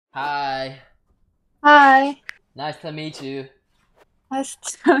Hi. Hi. Nice to meet you. Nice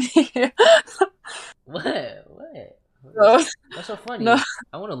to meet you. What? What? What's, No, what's so no, funny?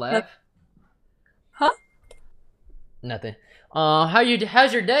 I want to no. laugh. Huh? Nothing. How's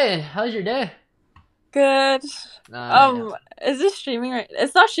your day? How's your day? Good. Uh, Is this streaming right?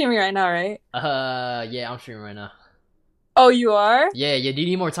 It's not streaming right now, right? yeah, I'm streaming right now. Oh, you are? Yeah, yeah. Do you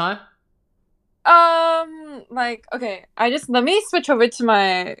need more time? Okay. I just let me switch over to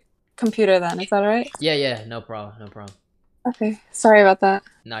my computer then. Is that all right? Yeah, yeah. No problem. No problem. Okay. Sorry about that.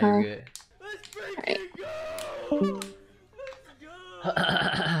 Nah, you're Uh, good. right.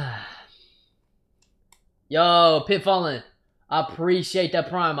 Yo, Pit Fallen. I appreciate that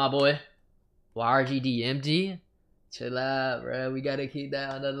prime, my boy. YRGDMG. Chill out, bro. We gotta keep that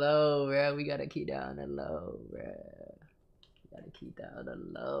on the low, bro. We gotta keep that on the low, bro. Gotta keep that on the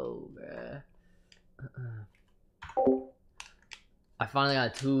low, bruh. I finally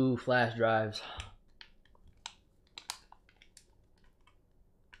got 2 flash drives.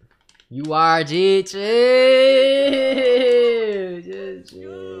 You are G chill. Just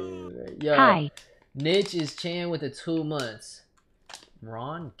chill. Yo, Hi. Niche is Chan with the 2 months.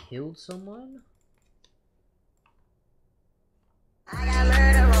 Ron killed someone? No,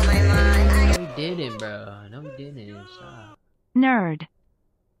 he didn't, bro. No, he didn't. Stop. Nerd.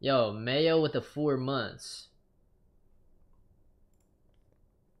 Yo, Mayo with the 4 months.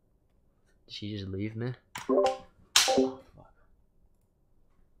 Did she just leave me?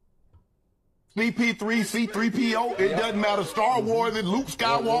 CP3, C3PO, it doesn't matter. Star Wars and Luke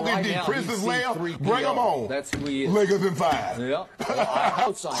Skywalker did Princess Leia. Bring them on. That's who he is. Lakers in 5. Yeah.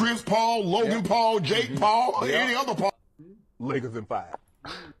 Chris Paul, Logan Paul, Jake Paul, Yeah. any other Paul. Lakers in 5.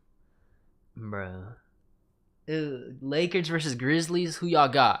 Bro. Lakers versus Grizzlies, who y'all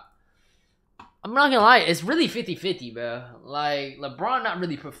got? I'm not gonna lie, it's really 50-50, bro. Like, LeBron not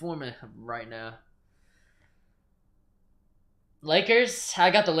really performing right now. Lakers? I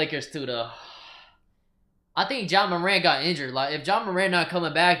got the Lakers too, though. I think John Moran got injured. Like, if John Moran not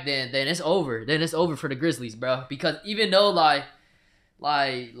coming back, then it's over. Then it's over for the Grizzlies, bro. Because even though, like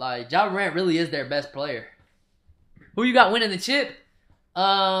John Moran really is their best player. Who you got winning the chip?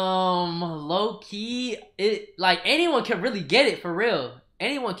 Low key, it like anyone can really get it for real.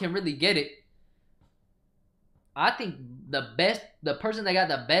 Anyone can really get it. I think the person that got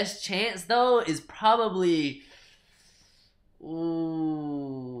the best chance though is probably.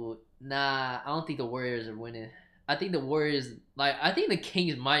 Ooh, nah. I don't think the Warriors are winning. I think the Warriors, I think the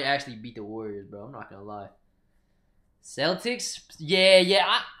Kings might actually beat the Warriors, bro. I'm not gonna lie. Celtics,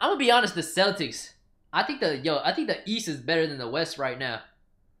 yeah. I'm gonna be honest. The Celtics. I think the East is better than the West right now.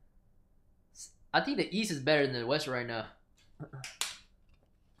 I think the East is better than the West right now.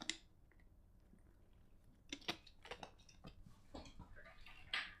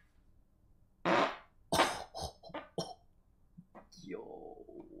 Yo.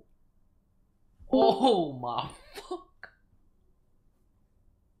 Oh my fuck.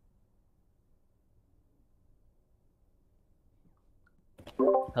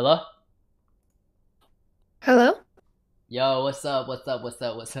 Hello? Hello? Yo, what's up? What's up? What's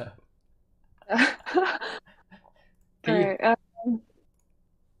up? What's up? Can you? Alright. Do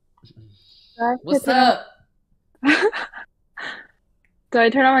I have to What's turn on up? do I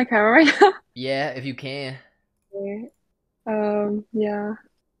turn on my camera right now? Yeah, if you can. Okay. Yeah.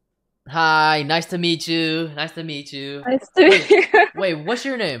 Hi, nice to meet you. Nice to meet you. Nice to meet you. Wait, what's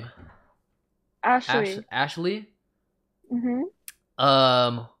your name? Ashley. Ashley?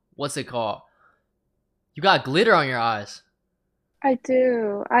 Mm-hmm. What's it called? You got glitter on your eyes. I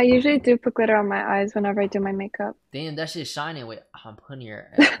do. I usually do put glitter on my eyes whenever I do my makeup. Damn, that shit's shining. Wait, I'm putting your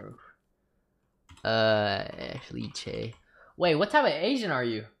Ashley Chae. Wait, what type of Asian are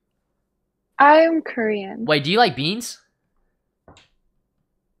you? I'm Korean. Wait, do you like beans?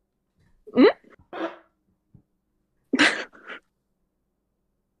 Hmm?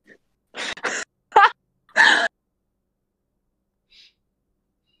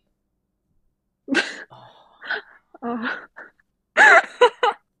 Oh.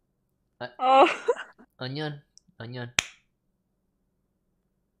 Uh, Oh. onion, onion.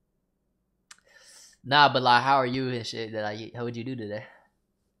 Nah, but like, how are you and shit? How would you do today?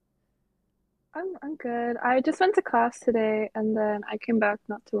 I'm good. I just went to class today and then I came back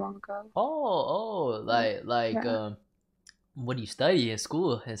not too long ago. Like, Yeah. what do you study in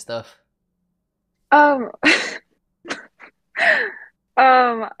school and stuff? Um,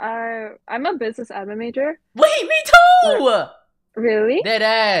 I'm a business admin major. Wait, me But too. really? Dead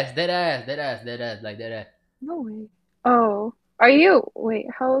ass, dead ass, dead ass, dead ass, like dead ass. No way. Oh, are you? Wait,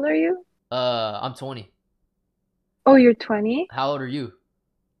 how old are you? I'm 20. Oh, you're 20? How old are you?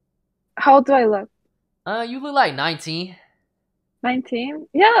 How old do I look? You look like 19. 19?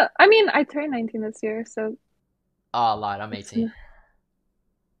 Yeah, I mean, I turned 19 this year, so Oh, I lied. I'm it's 18.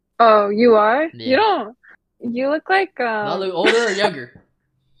 Oh, you are? You Yeah. don't. You look like Do I look older or younger?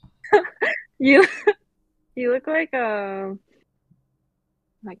 you you look like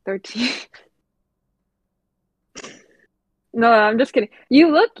 13. No, I'm just kidding.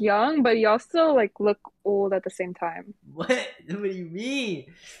 You look young, but you also like look old at the same time. What? What do you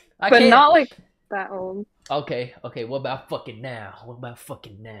mean? I But can't. not like that old. Okay, okay. What about fucking now? What about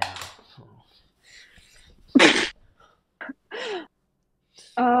fucking now?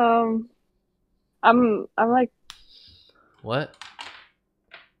 Um, I'm like, What?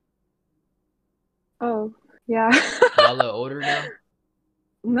 oh, yeah. Do I look older now?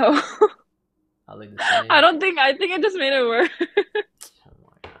 No. I look the same. I think I just made it worse. Oh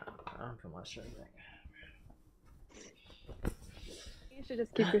my god. I don't put my shirt back. You should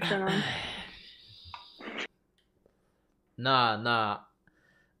just keep your shirt on. Nah.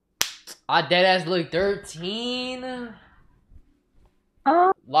 I deadass look 13.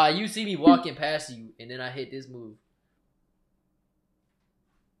 Oh, Like, you see me walking past you, and then I hit this move.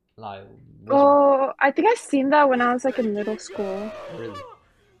 Like, oh, I think I seen that when I was like in middle school. really?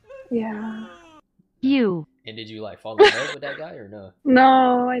 Yeah. You. And did you, like, fall in love with that guy, or no?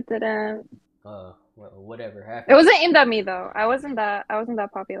 No, I didn't. Well, whatever It happened. wasn't aimed at me though. I wasn't that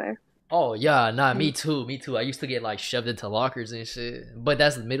popular. Oh, yeah, nah, me too. I used to get, like, shoved into lockers and shit. But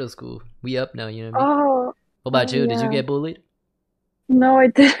that's middle school. We up now, you know what I mean? Oh, What about you? Did you yeah. get bullied? No, I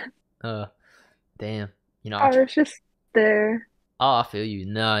didn't. Damn. You know, I was just there. oh, I feel you.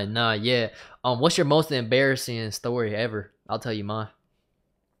 Nah, yeah. What's your most embarrassing story ever? I'll tell you mine.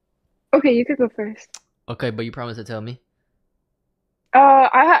 Okay, you could go first. Okay, but you promise to tell me?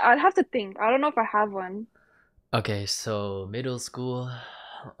 I'd have to think. I don't know if I have one. Okay, so middle school,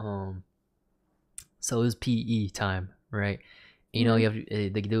 so it was PE time, right? You know, you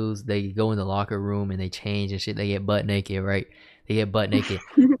have the dudes. They go in the locker room and they change and shit. They get butt naked, right? They get butt naked,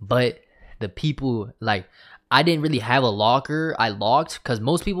 but the people like I didn't really have a locker. I locked because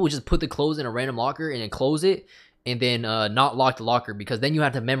most people would just put the clothes in a random locker and then close it, and then not lock the locker because then you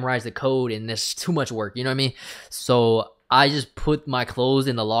have to memorize the code and there's too much work. You know what I mean? So I just put my clothes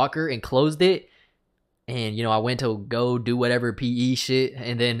in the locker and closed it. And you know, I went to go do whatever PE shit,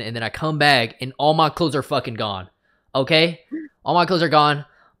 and then I come back and all my clothes are fucking gone. Okay? All my clothes are gone.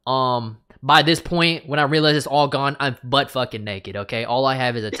 By this point, when I realize it's all gone, I'm butt fucking naked, okay? All I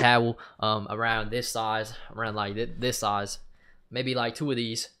have is a towel around this size, around like this size. Maybe like two of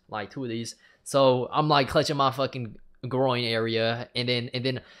these. So I'm like clutching my fucking groin area, and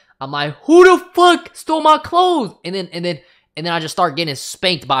then I'm like, who the fuck stole my clothes? And then I just start getting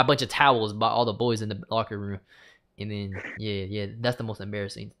spanked by a bunch of towels by all the boys in the locker room. And then yeah, that's the most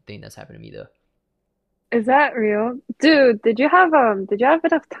embarrassing thing that's happened to me though. Is that real? Dude, did you have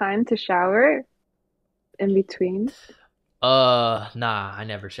enough time to shower in between? Nah, I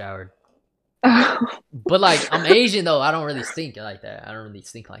never showered. Oh, But like I'm Asian though, I don't really stink like that.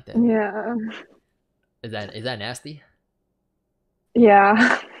 yeah. Is that nasty?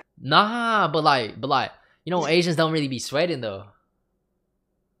 Yeah. Nah, but like you know Asians don't really be sweating though.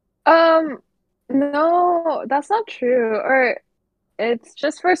 No, that's not true. Or it's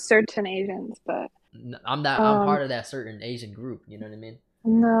just for certain Asians, but I'm um, part of that certain Asian group, you know what I mean?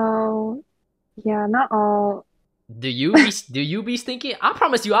 no. Yeah, not all. Do you be stinking? I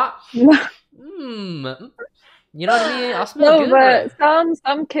promise you mm, you know what I mean? I smell No, good. but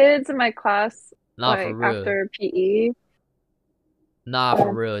some kids in my class, Nah, for like real. after PE. Nah,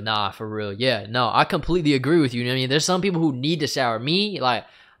 for real. Yeah, no, I completely agree with you. You know what I mean? There's some people who need to shower. Me, like,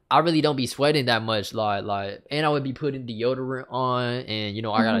 I really don't be sweating that much. Like, and I would be putting deodorant on, and you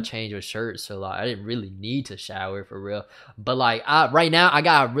know, I gotta change a shirt, so like, I didn't really need to shower for real. But like, right now, I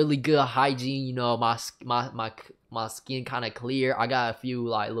got a really good hygiene. You know, my skin kind of clear. I got a few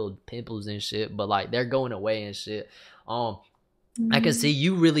like little pimples and shit, but like they're going away and shit. I can see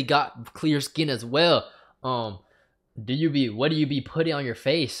you really got clear skin as well. What do you be putting on your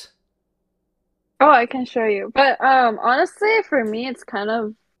face? Oh, I can show you. But honestly, for me, it's kind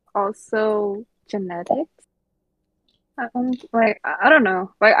of also genetics. Like I don't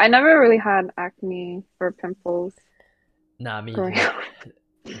know. Like I never really had acne or pimples Nah, me growing either. up.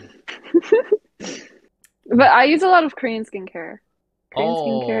 But I use a lot of Korean skincare. Korean Oh,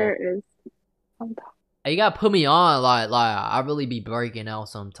 skincare is on top. you gotta put me on. Like I really be breaking out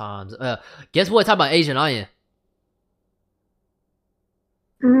sometimes. Guess what type of Asian I am?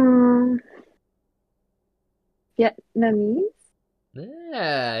 Mm, Vietnamese?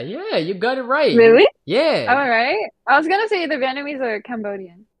 Yeah, you got it right. Really? Yeah. All right. I was gonna say either Vietnamese or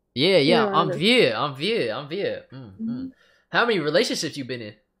Cambodian. Yeah, yeah. Either one of I'm those. Viet. I'm Viet. I'm Viet. How many relationships you been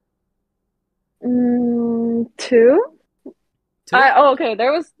in? Two. Two? Okay.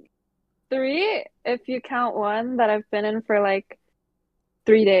 There was three if you count one that I've been in for like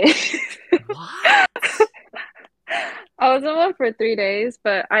 3 days. What? I was in one for 3 days,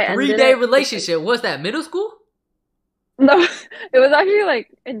 but I ended 3 day it because relationship. What's that? Middle school? no, it was actually like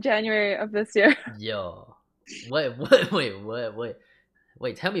in January of this year. Yo.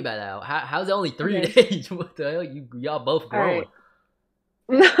 Wait, tell me about that. How's it only 3 Okay. days? What the hell? Y'all both All growing. right.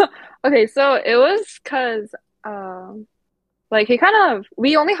 Okay, so it was because like he kind of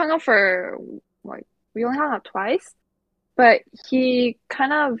we only hung out for like we only hung out twice, but he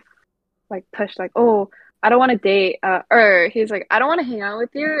kind of like pushed like, oh, I don't want to date, or he's like, I don't want to hang out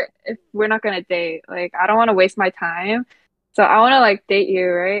with you if we're not gonna date. Like, I don't want to waste my time, so I want to like date you,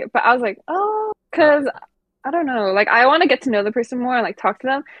 right? But I was like, oh, Uh, because I don't know, like I want to get to know the person more and like talk to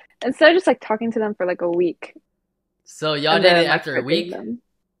them instead of just like talking to them for like a week so y'all and dated then like after a start dating week? them.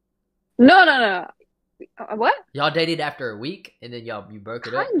 No, no, no. What? Y'all dated after a week and then you broke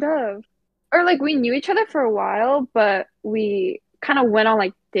it up? Kind of. Or like we knew each other for a while, but we kind of went on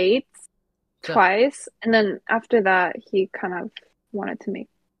like dates So, twice, and then after that he kind of wanted to make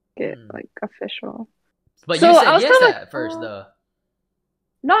it hmm. like official. But So you I said was yes kind of like, at first though.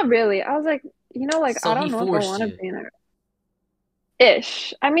 not really. I was like, like I So he don't know if I forced want to you. be in it.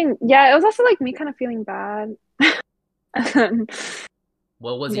 Ish. I mean, yeah, it was also like me kind of feeling bad. And then,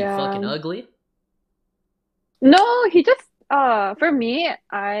 Well, was he yeah. fucking ugly? No, he just for me,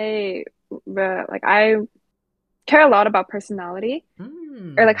 I care a lot about personality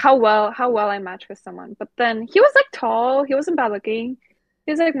or like Hmm. how well I match with someone. But then he was like tall, he wasn't bad looking.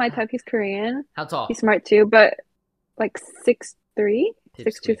 He was like my type, he's Korean. How He's tall? smart too, but like 6'3",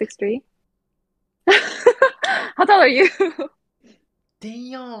 6'2", Pipsqueak. 6'3". How tall are you?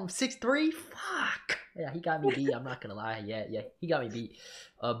 Damn, 6'3"? Fuck. Yeah, he got me beat. I'm not gonna lie. Yeah, he got me beat.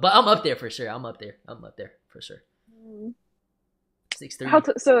 But I'm up there for sure. I'm up there for sure.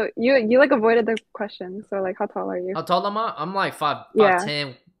 6'3". So you like avoided the question. So like how tall are you? How tall am I? I'm like five Yeah.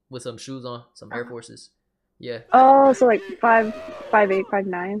 5'10" with some shoes on, some Air Forces. Yeah. Oh, so like 5'8",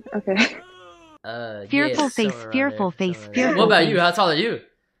 5'9". Okay. Yeah, Fearful face, somewhere around there. fearful face, Somewhere around there. fearful What about face. you? How tall are you?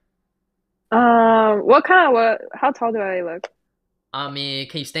 How tall do I look? I mean,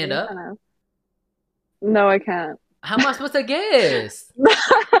 can you stand You up? kind of. No, I can't. How am I supposed to guess?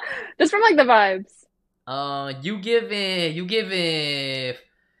 Just from like the vibes. You giving.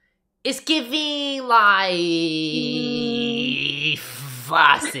 It's giving like Mm.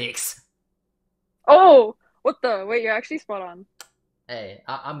 5'6". Oh, what the? Wait, you're actually spot on. Hey,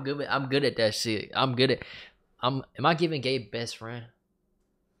 I'm good at that shit. Am I giving Gabe best friend?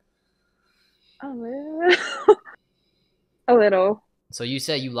 A little. So you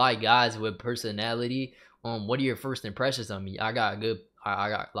said you like guys with personality. What are your first impressions on me? I got good. I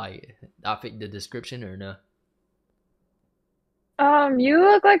got like I fit the description or no? You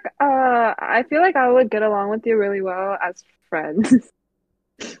look like I feel like I would get along with you really well as friends.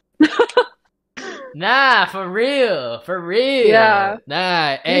 Nah, for real. Yeah.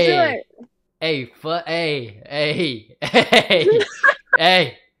 Nah, You should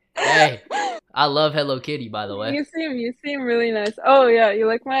hey, hey. I love Hello Kitty, by the way. You seem really nice. Oh yeah, you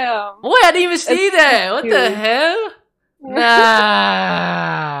like my Wait, I didn't even see it's that. What the cute. hell?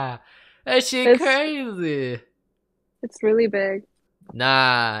 Nah, that shit It's crazy. it's really big.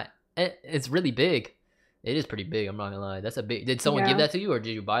 Nah, it's really big. It is pretty big. I'm not gonna lie. That's a big. Did someone give Yeah. that to you, or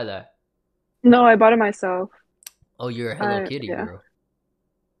did you buy that? No, I bought it myself. Oh, you're a Hello Kitty Yeah. girl.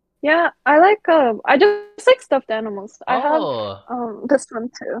 Yeah, I just like stuffed animals. I have Oh. this one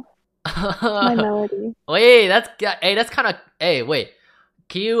too. My melody. Wait, that's kind of. Hey, wait.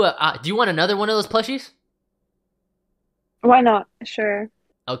 Can you? Do you want another one of those plushies? Why not? Sure.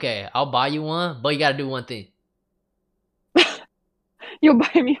 Okay, I'll buy you one, but you gotta do one thing. You'll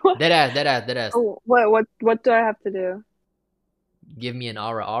buy me one? Dead ass. Oh, what do I have to do? Give me an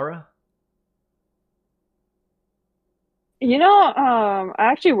aura. I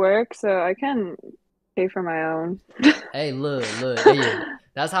actually work, so I can pay for my own. Hey, look. Hey,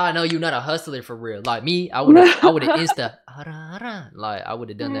 that's how I know you're not a hustler for real. Like me, I would have insta like I would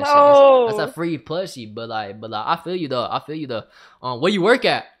have done that shit. That's a free plushie, but I feel you though. Where you work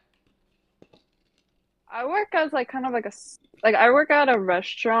at? I work as like kind of like I work at a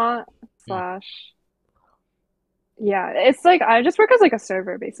restaurant slash. Yeah, it's like I just work as like a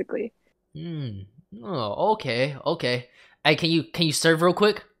server basically. Oh, okay. Hey, can you serve real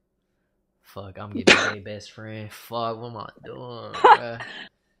quick? Fuck, I'm giving you a best friend. Fuck, what am I doing, bruh?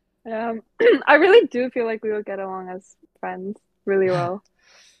 I really do feel like we would get along as friends really well.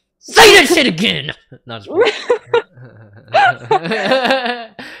 Say that shit again. No, just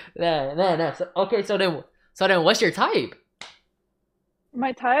no. Okay, so then, what's your type?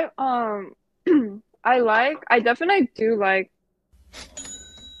 My type, I definitely do like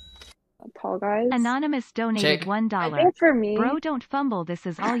tall guys. Anonymous donated Check. $1. I think for me, Bro, don't fumble. This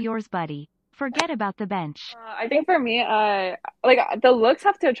is all yours, buddy. Forget about the bench. I think for me, I like the looks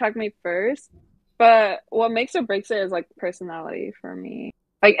have to attract me first, but what makes or breaks it is like personality for me.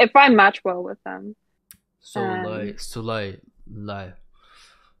 Like if I match well with them. So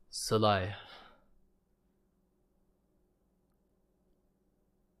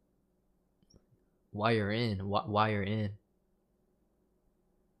why you're in? Why you're in?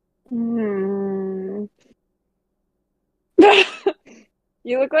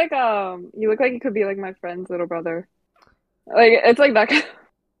 You look like you could be like my friend's little brother. Like it's like that kind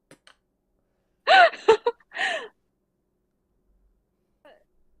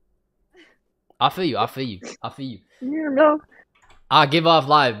I feel you. You know. I give off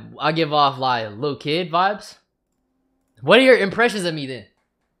like little kid vibes. What are your impressions of me then?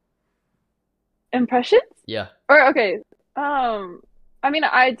 Impressions? Yeah. Or okay. I mean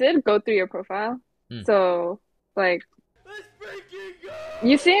I did go through your profile. So like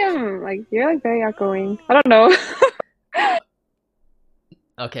you seem like you're like very outgoing. I don't know.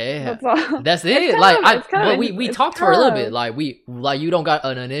 Okay. That's all. That's it. But we talked for a little bit. Like you don't got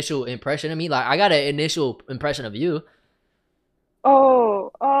an initial impression of me. Like I got an initial impression of you.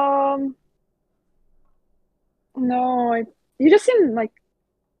 Oh, no, you just seem like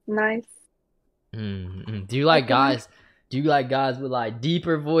nice. Do you like guys? Do you like guys with like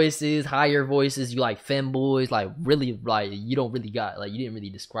deeper voices, higher voices? You like femboys? Like really, like you don't really got like you didn't really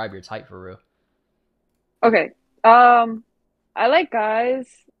describe your type for real. Okay. I like guys.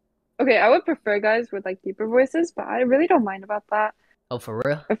 Okay, I would prefer guys with like deeper voices, but I really don't mind about that. Oh, for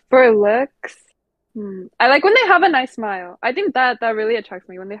real? But for looks, I like when they have a nice smile. I think that really attracts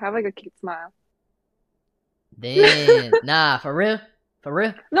me when they have like a cute smile. Damn, nah, for real?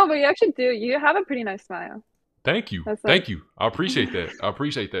 No, but you actually do. You have a pretty nice smile. Thank you. That's Thank you. I appreciate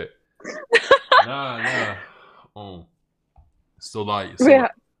that. Nah. So Wait,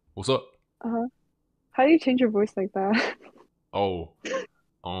 what's up? how do you change your voice like that? Oh,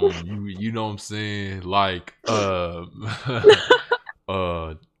 you know what I'm saying? Like,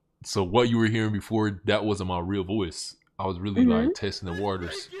 so what you were hearing before, that wasn't my real voice. I was really like testing the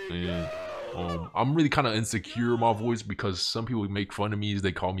waters, and I'm really kind of insecure in my voice because some people make fun of me.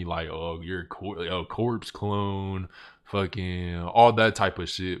 They call me like, oh, you're a corpse clone, fucking all that type of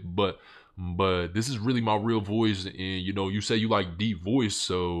shit. But this is really my real voice, and you know, you say you like deep voice,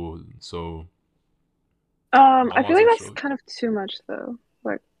 so. I feel like that's kind of too much though.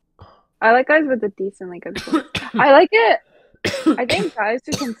 Like, I like guys with a decently good voice. I like it. I think guys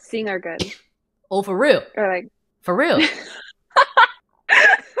who can sing are good. Oh, for real? Or like, for real?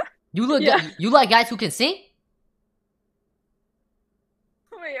 You look. Yeah. You like guys who can sing?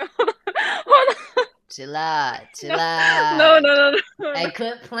 Wait, hold on. Chill out. No. Hey,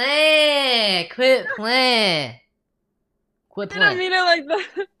 quit playing. I didn't mean it like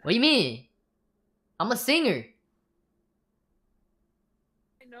that. What do you mean? I'm a singer.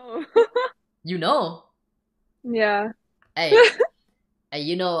 I know. You know? Yeah. Hey,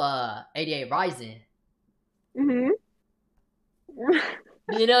 you know 88 Rising. Mhm.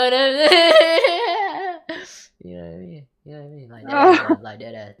 You know what I mean? You know what I mean? Like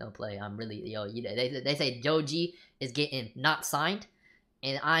that, don't play. I'm really you know, they say Joji is getting not signed,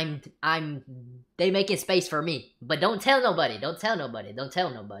 and I'm they making space for me. But don't tell nobody.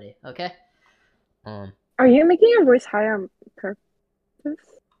 Okay? Are you making your voice higher on purpose? Or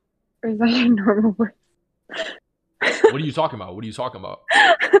is that your normal voice? What are you talking about?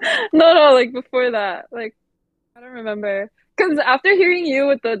 No, like before that. Like, I don't remember. Because after hearing you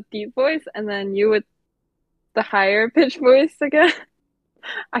with the deep voice and then you with the higher pitch voice again,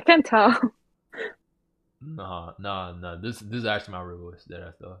 I can't tell. Nah. This is actually my real voice. That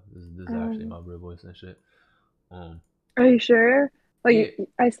I thought. This is actually my real voice and shit. Are you sure? Like, yeah.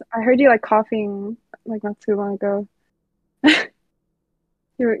 I heard you like coughing like not too long ago.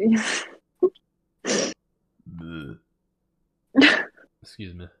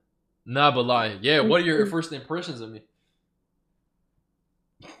 Excuse me. Nah, but like, yeah. What are your first impressions of me?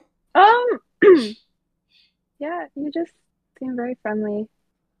 Yeah, you just seem very friendly.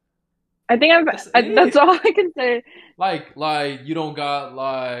 I think that's all I can say. Like you don't got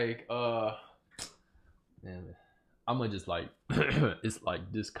like man, I'm gonna just like it's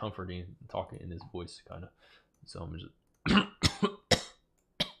like discomforting talking in this voice kind of. So I'm just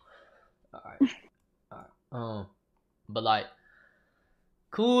all right. But like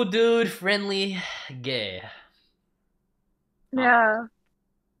Cool dude, friendly, gay. Yeah.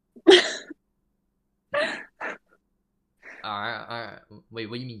 Alright. Wait,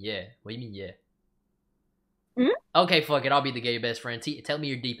 what do you mean, yeah? What do you mean, yeah? Hmm? Okay, fuck it. I'll be the gay best friend. Tell me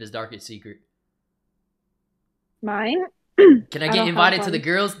your deepest, darkest secret. Mine? Can I I get don't invited have to the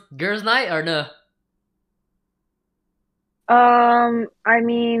girls' night or no? I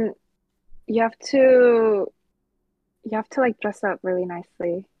mean, you have to like dress up really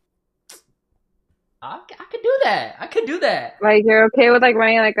nicely. I could do that. I could do that. Like you're okay with like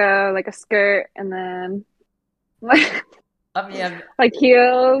wearing like a skirt and then like I mean, like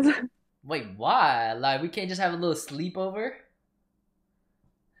heels. wait, why? Like, we can't just have a little sleepover?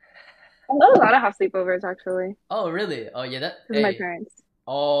 I know a lot of have sleepovers actually. Oh, really? Oh, yeah. Because of my Hey. parents.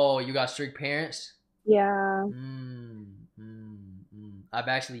 Oh, you got strict parents? Yeah. I've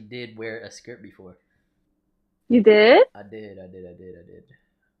actually did wear a skirt before. You did? I did.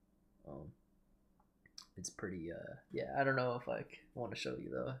 It's pretty. Yeah. I don't know if I want to show you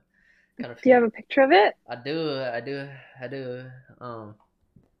though. Kind of. Do you have a picture of it? I do.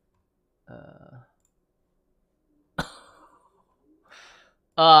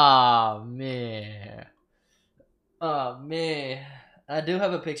 Oh man. Oh man. I do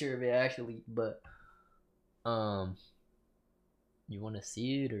have a picture of it actually, but you want to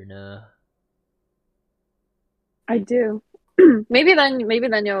see it or no? I do. Maybe then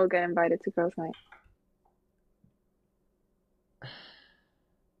you'll get invited to girls' night.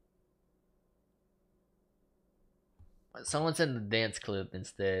 Someone sent the dance clip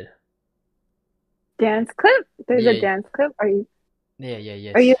instead. Dance clip? There's Yeah. a dance clip? Are you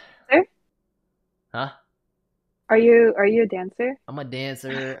Yes. Are you a dancer? Huh? Are you a dancer? I'm a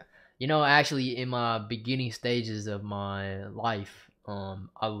dancer. You know, actually, in my beginning stages of my life,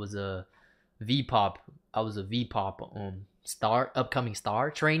 I was a V-pop. Upcoming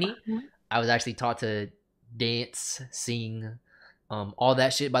star trainee. I was actually taught to dance, sing, all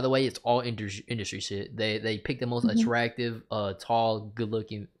that shit. By the way, it's all industry shit. They pick the most attractive, tall,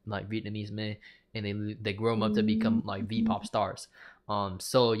 good-looking like Vietnamese men, and they grow them up to become like V-pop stars.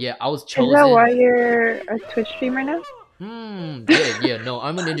 So yeah, I was chosen. Is that why you're a Twitch streamer now? Yeah. No,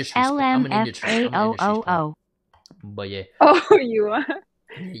 I'm an industry. I'm an industry. LMFAOOO. But yeah. Oh, you are.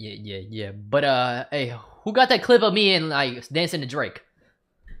 Yeah. But hey, who got that clip of me and like dancing to Drake?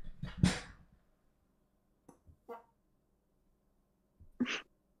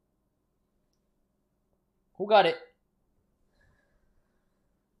 Who got it?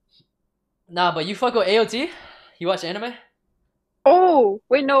 Nah, but you fuck with AOT? You watch anime? Oh,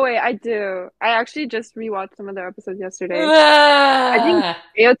 wait, no way, I do. I actually just rewatched some of their episodes yesterday. I think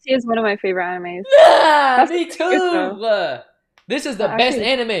AOT is one of my favorite animes. That's Me good too. though. This is the But best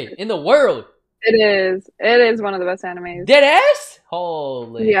actually, anime in the world. it is. It is one of the best animes. Dead ass?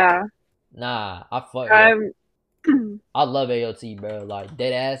 Holy. Yeah. Nah, I fuck. I'm I love AOT, bro. Like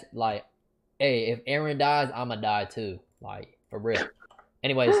dead ass. Like, hey, if Aaron dies, I'ma die too. Like for real.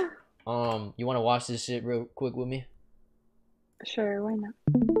 Anyways, you want to watch this shit real quick with me? Sure, why not?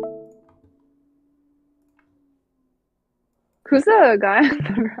 Who's the guy on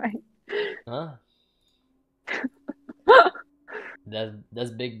the right? Huh?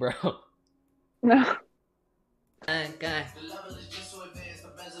 That's big bro. No. Okay.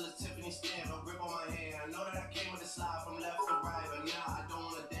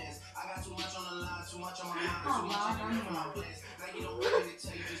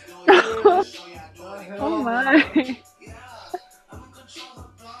 Oh my.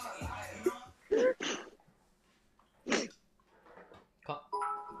 Call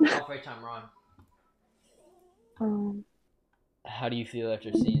for time, Ron. How do you feel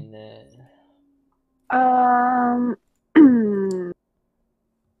after seeing that?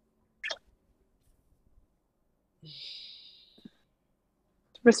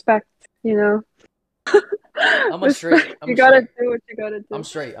 Respect, you know. I'm straight. You gotta do what you gotta do. I'm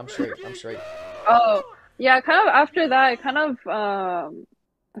straight. Oh, yeah, kind of after that, it kind of,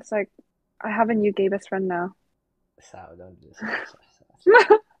 it's like, I have a new gay best friend now. Stop, don't do this.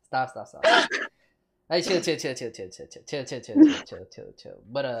 Stop. Hey, chill.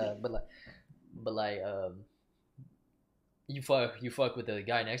 But like, you fuck with the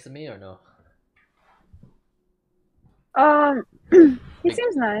guy next to me or no? He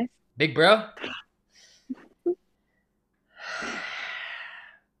seems nice. Big bro?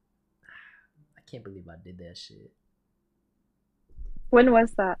 I can't believe I did that shit. When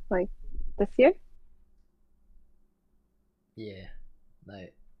was that? Like, this year? Yeah.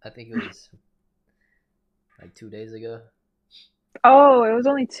 Like, I think it was like 2 days ago. Oh, it was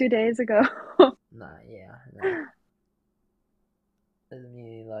only 2 days ago. Nah. I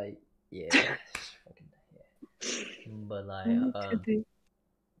mean, like, yeah. Fucking, yeah. But like,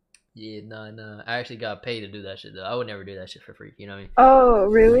 yeah, no. I actually got paid to do that shit though. I would never do that shit for free. You know what I mean? Oh,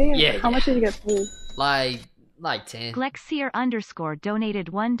 really? Yeah. How much did you get paid? Like 10. Glexier_ donated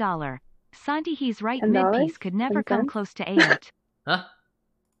 $1. Santi, he's right. $10? Mid-piece could never 10 come cents? close to 8. Huh?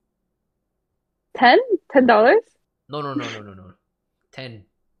 $10? $10? No. 10.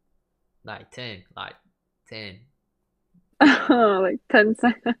 Like 10. Like 10. Like 10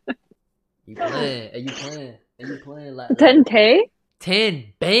 cents. You playing like 10K?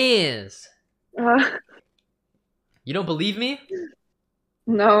 10 bands. Uh, You don't believe me?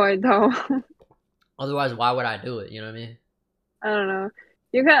 no, I don't. Otherwise, why would I do it? You know what I mean? I don't know.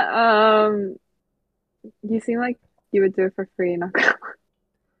 You can you seem like you would do it for free, not gonna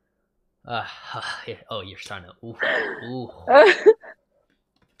Yeah. Oh, you're trying to. Ooh. lie.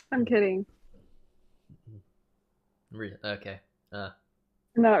 I'm kidding. Okay.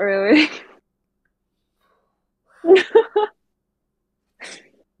 Not really.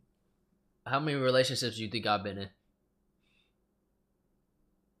 How many relationships do you think I've been in?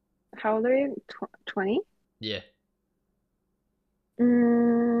 How old are you? 20? Yeah.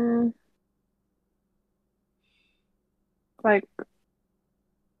 Like,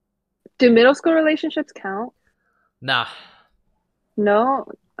 do middle school relationships count? Nah. No,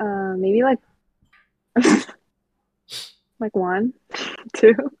 maybe like like 1,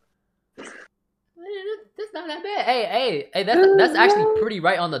 2. That's not that bad. Hey, that's actually pretty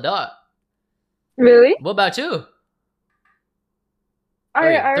right on the dot. Really? What about you? I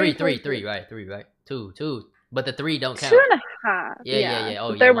Three, already right? Two. But the 3 don't count. 2.5. Yeah. Oh,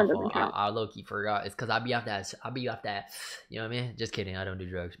 The yeah, third my one doesn't fault. count. I low-key forgot. It's because I be off that. You know what I mean? Just kidding. I don't do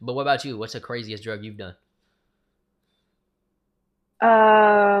drugs. But what about you? What's the craziest drug you've done?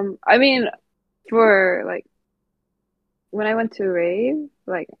 I mean, for like when I went to rave,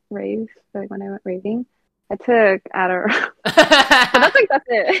 like when I went raving, I took Adderall. But that's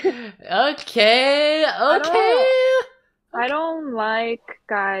it. Okay. I don't like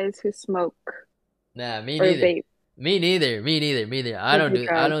guys who smoke Nah, me or neither. vape. Me neither. I don't do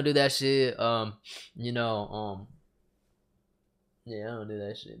that shit. You know, yeah, I don't do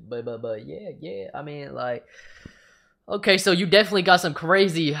that shit. But yeah. I mean, like, okay, so you definitely got some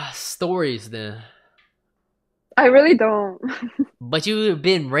crazy stories then. I really don't. But you've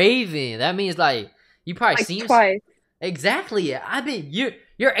been raving. That means like you probably Like seen twice. Exactly.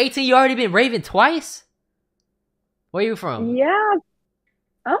 You're 18. You already been raving twice. Where you from? Yeah.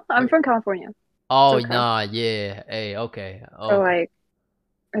 Oh, I'm from California. Oh SoCal. nah, yeah. Hey, okay. So like,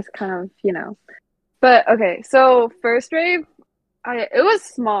 it's kind of. But okay, so first rave, it was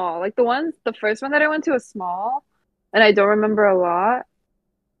small. Like the first one that I went to was small, and I don't remember a lot.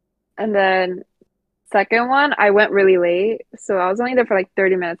 And then second one, I went really late, so I was only there for like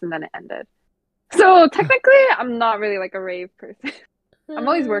 30 minutes, and then it ended. So technically, I'm not really like a rave person. I'm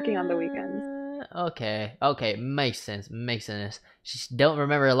always working on the weekends. Okay, makes sense. She don't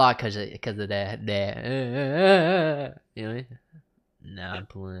remember a lot because of that. You know what I mean? Nah, I'm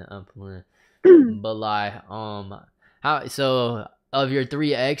playing. But like, how? So of your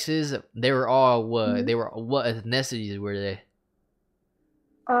 3 exes, they were all what? Mhm. They were what ethnicities were they?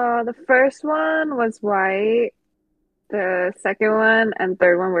 The first one was white. The second one and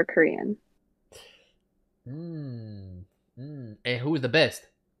third one were Korean. And who was the best?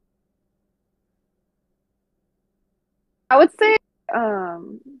 I would say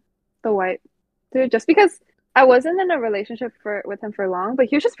the white dude, just because I wasn't in a relationship with him for long, but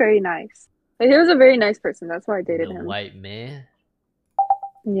he was just very nice. Like, he was a very nice person. That's why I dated The him. white man.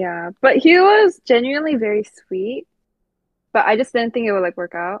 Yeah, but he was genuinely very sweet. But I just didn't think it would like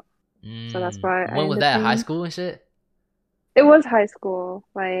work out. So that's why I When was ended that? High things. school and shit? It was high school,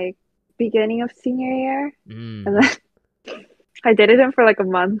 like beginning of senior year. And then I dated him for like a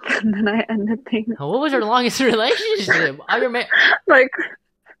month and then I ended things. What was your longest relationship? Like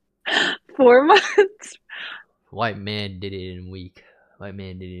 4 months. White man did it in a week. But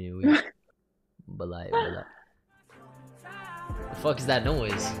like, the fuck is that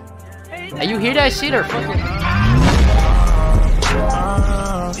noise? Hey, you hear that shit or fucking?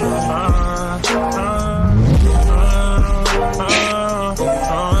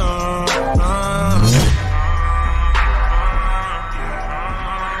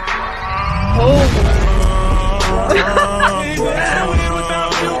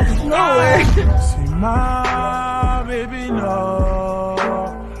 Nowhere. See my baby know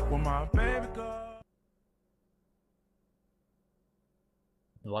where my baby go.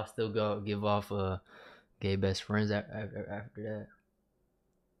 Do I still give off gay best friends after that?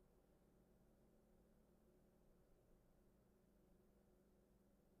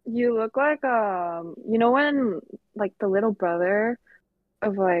 You look like you know when like the little brother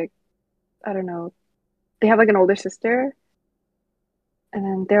of like I don't know, they have like an older sister and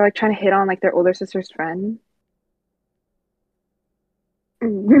then they're like trying to hit on like their older sister's friend.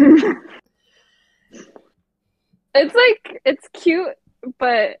 It's like it's cute,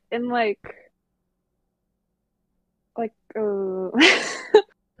 but in like like a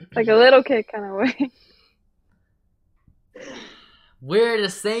little kid kind of way. We're the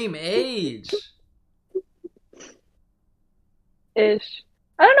same age. Ish.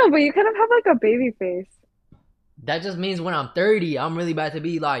 I don't know, but you kind of have like a baby face. That just means when I'm 30, I'm really about to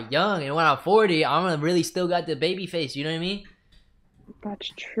be like young, and when I'm 40, I'm gonna really still got the baby face. You know what I mean?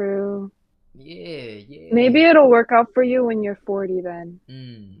 That's true. Yeah. Maybe it'll work out for you when you're 40 then.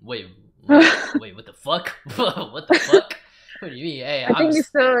 Wait, what the fuck? What the fuck? What do you mean? Hey, I think you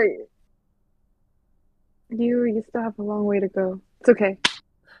still have a long way to go. It's okay.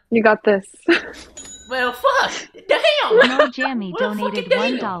 You got this. Well, fuck. Damn. No Jammy Well, donated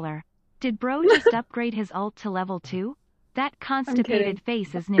fucking damn. $1. Did bro just upgrade his ult to level 2? That constipated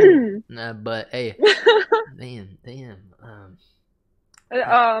face is new. kidding. Nah, but hey, damn. Oh,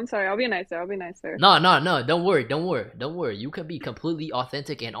 I'm sorry. I'll be nicer. No. Don't worry. You can be completely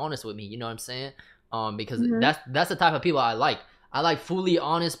authentic and honest with me. You know what I'm saying? Because that's the type of people I like. I like fully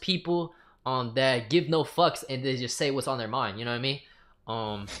honest people. That give no fucks and they just say what's on their mind. You know what I mean?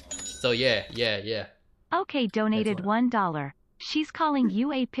 So yeah. Okay, donated $1. She's calling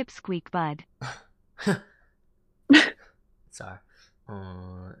you a pipsqueak, bud. Sorry.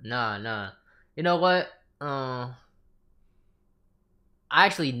 Nah. You know what? I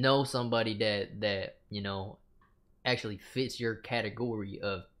actually know somebody that you know actually fits your category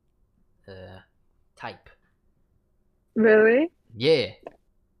of type. Really? Yeah.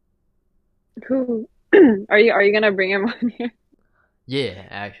 Who? Are you gonna bring him on here? Yeah,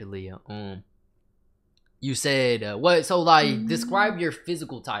 actually. You said what? So like, describe your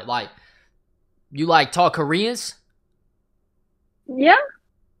physical type. Like, you like tall Koreans? Yeah.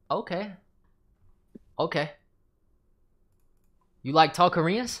 Okay. You like tall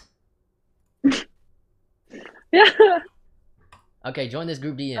Koreans? Yeah. Okay, join this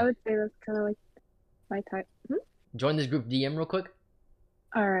group I DM. would say that's kind of like my type. Join this group DM real quick.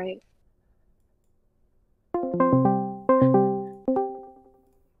 All right.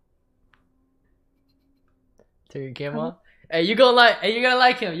 Turn your camera on. Hey, you're gonna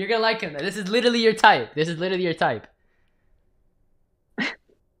like him. You're gonna like him. This is literally your type.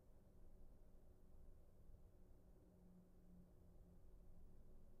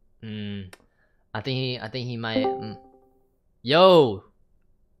 I think he might. Yo,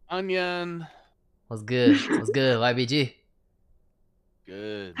 Onion. what's good, YBG?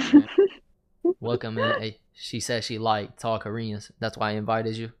 Good, man. Welcome, man. Hey, she said she liked tall Koreans. That's why I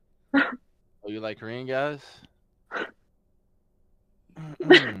invited you. Oh, you like Korean guys?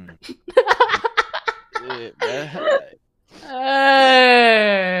 Yeah, man. Hey.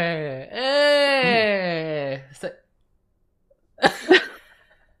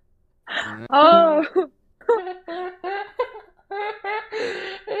 Oh.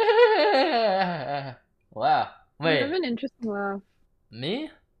 Wow. You Wait. have an interesting laugh. Me?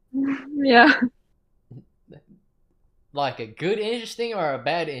 Yeah. Like a good interesting or a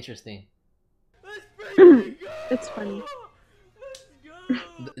bad interesting? It's funny.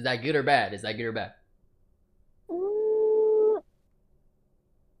 Is that good or bad? Just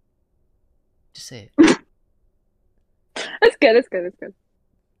say it. It's good.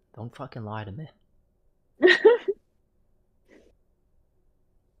 Don't fucking lie to me.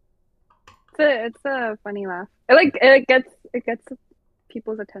 It's a funny laugh. It gets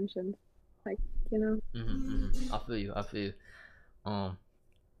people's attention. Like, you know. I feel you.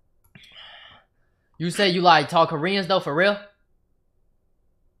 You say you like tall Koreans though, for real?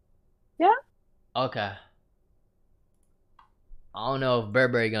 Yeah. Okay. I don't know if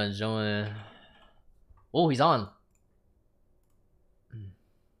Burberry gonna join. Oh, he's on.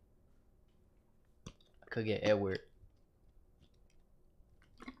 I could get Edward.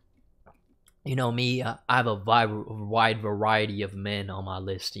 You know me, I have a wide variety of men on my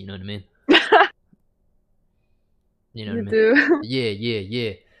list. You know what I mean? You know what I mean? Do.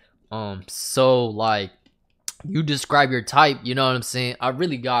 Yeah. So like, you describe your type. You know what I'm saying? I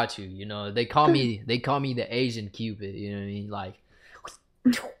really got you. You know, they call me the Asian Cupid. You know what I mean? Like,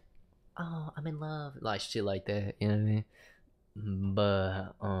 oh, I'm in love, like shit like that. You know what I mean?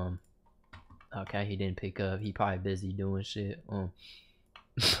 But okay, he didn't pick up. He probably busy doing shit.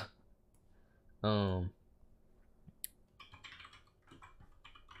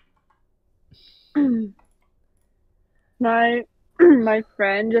 My My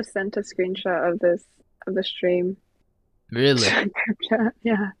friend just sent a screenshot of the stream. Really?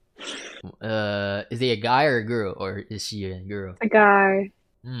 Yeah, Is he a guy or a girl, or is she a girl? a guy.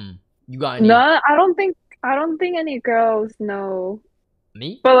 You got any? No, I don't think any girls know.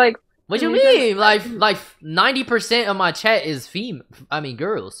 Me? But like, What you maybe- mean? Like 90% of my chat is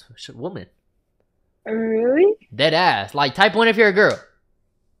girls, women. really? Dead ass. Like, type 1 if you're a girl.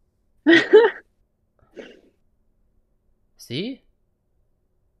 See?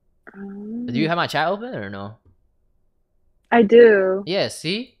 Do you have my chat open or no? I do. Yeah,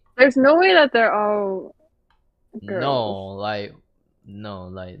 see? There's no way that they're all girls. No,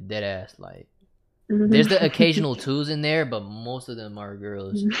 like dead ass. Like, there's the occasional twos in there, but most of them are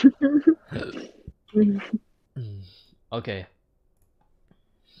girls. Okay.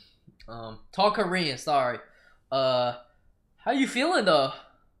 Talk Korean. Sorry. How you feeling though?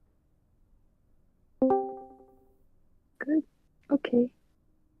 Good. Okay.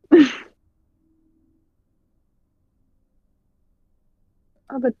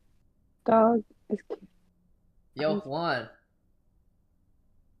 Oh, the dog is cute. Yo, Hwan.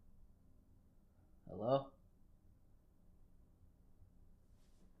 Hello?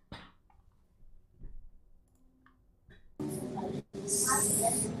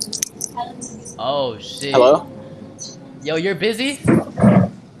 Oh, shit. Hello? Yo, you're busy?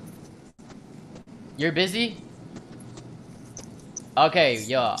 You're busy? Okay,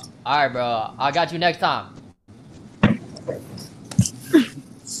 yo. Alright, bro. I got you next time.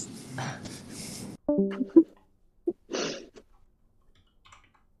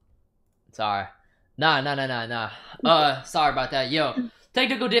 Sorry. Nah. Sorry about that. Yo,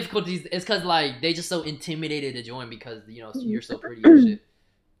 technical difficulties. It's cause like they just so intimidated to join because you're so pretty and shit.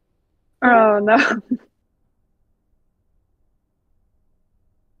 Oh no.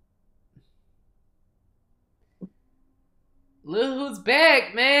 Look who's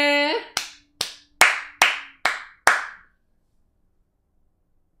back, man.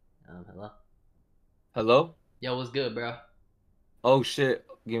 Hello. Hello? Yo, what's good, bro? Oh shit.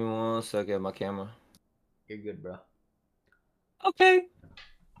 Give me 1 second, my camera. You're good, bro. Okay.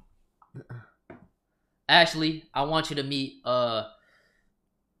 Ashley, I want you to meet a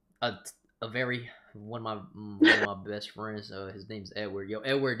very one of my best friends. His name's Edward. Yo,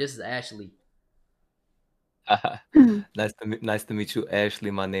 Edward, this is Ashley. Nice to meet you,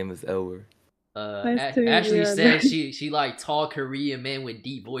 Ashley. My name is Edward. Nice to meet Ashley you, said Edward. she like tall Korean men with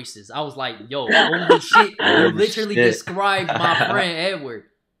deep voices. I was like, yo, holy shit! You Holy literally shit. described my friend Edward.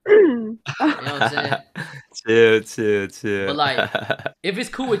 You know what I'm saying? Chill. But like, if it's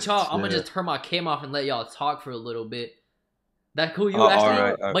cool with y'all, I'm gonna Chill. just turn my cam off and let y'all talk for a little bit. That cool, you Oh, Ashley?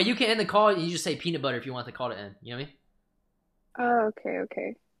 alright. But you can end the call and you just say peanut butter if you want the call to end. You know what Oh, okay. I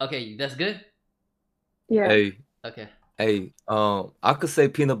mean? Okay, that's good. Yeah. Hey, Okay. I could say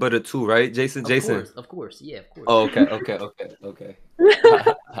peanut butter too, right, Jason? Of course, yeah, of course. Oh, okay.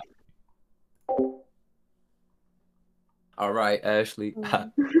 All right, Ashley.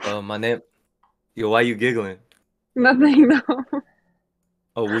 My name. Yo, why you giggling? Nothing. No.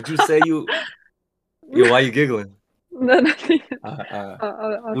 Oh, would you say you? Yo, why you giggling? No, nothing.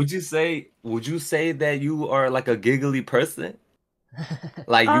 Would you say that you are like a giggly person?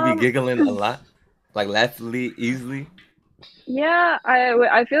 Like you be giggling a lot, like laughingly easily. Yeah,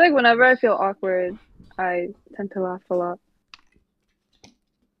 I feel like whenever I feel awkward, I tend to laugh a lot.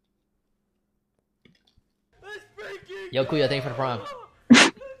 Yo, Kuya, thank you for the prime.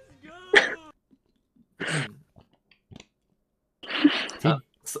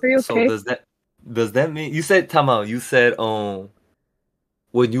 So, Are you so okay? does that mean you said time out? You said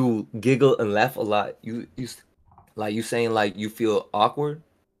when you giggle and laugh a lot, you like you saying like you feel awkward?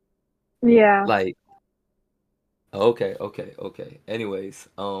 Yeah. Like okay. Anyways,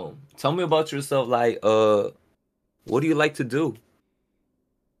 tell me about yourself. Like what do you like to do?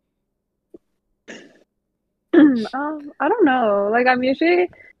 I don't know. Like I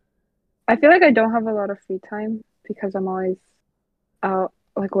feel like I don't have a lot of free time because I'm always out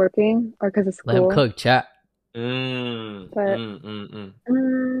like working or because of Let him school. cook, chat. But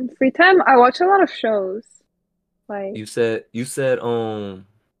free time, I watch a lot of shows. Like You said school.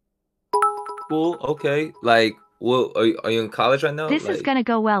 Okay, like what are you in college right now? This is Like, gonna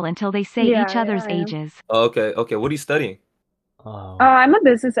go well until they say Yeah, each other's I am. ages. okay. What are you studying? Oh. I'm a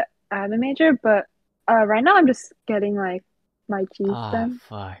business admin major, but right now I'm just getting like my G's done.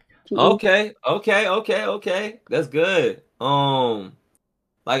 Fuck. GE. Okay. That's good.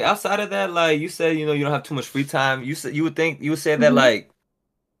 Like outside of that, like you said, you don't have too much free time. You said you would say that Mhm. like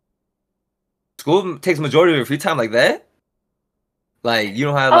school takes majority of your free time like that. Like you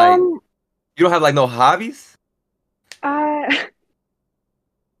don't have like no hobbies. I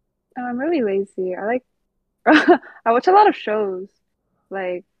I'm really lazy. I like I watch a lot of shows,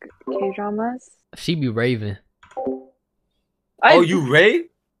 like K-dramas. She be raving. Oh, you rave?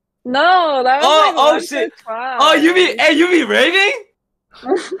 No, that was like Oh once shit! or twice. Oh, you be raving?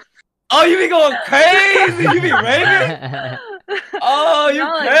 Oh, you be going crazy! You be raving? Oh, you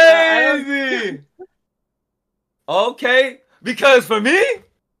Not like that. crazy! Okay, because for me,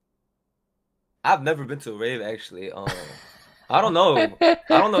 I've never been to a rave actually. I don't know. I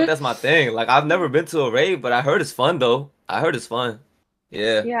don't know if that's my thing. Like I've never been to a rave, but I heard it's fun though. I heard it's fun.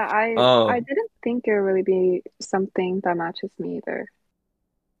 Yeah. Yeah, I Um. didn't think it would really be something that matches me either.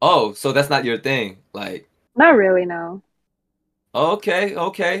 Oh, so that's not your thing. Like. Not really, no. Okay.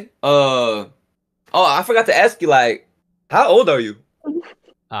 Okay. Oh, I forgot to ask you. Like, how old are you?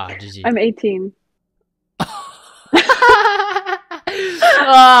 GG. I'm 18.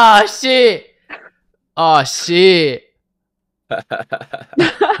 Oh shit. Oh shit.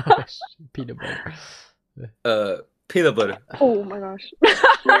 Peanut butter. Peanut butter. Oh my gosh.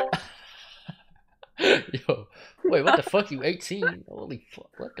 Yo, wait, what the fuck? You 18? Holy fuck!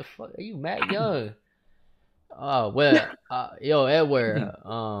 What the fuck? Are you mad young? Oh well, yo, Edward.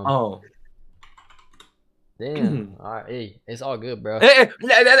 Oh. Damn. All right, hey, it's all good, bro. Hey,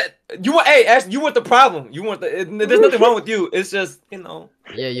 Ash, you weren't the problem. You weren't the. There's nothing wrong with you. It's just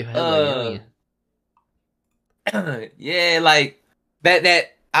Yeah, you hella young. Yeah, like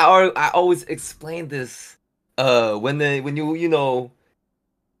that. I always explain this. When you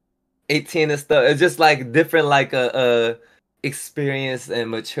 18 and stuff, it's just like different, like experience and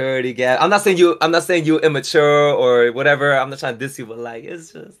maturity gap. I'm not saying you immature or whatever. I'm not trying to diss you, but like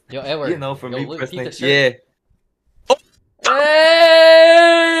it's just Yo, Edward. for yo, me look, personally, peep the shirt. yeah. Hey!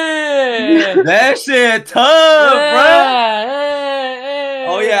 That shit tough, bro.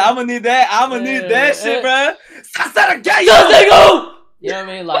 Oh yeah, I'm gonna need that. I'm gonna need that shit, bro. Sasego! You know what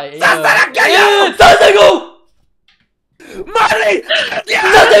I mean? Like, Sasego! Money!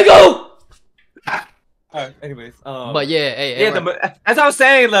 Sasego! Alright, anyways. But yeah, hey, yeah, as I was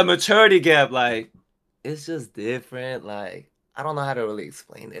saying, the maturity gap, like, it's just different. Like, I don't know how to really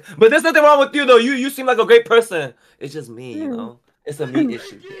explain it. But there's nothing wrong with you, though. You seem like a great person. It's just me, you know? It's a me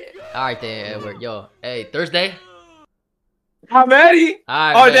issue. Yeah. Alright then, Edward. Yo, hey, Thursday? I'm ready.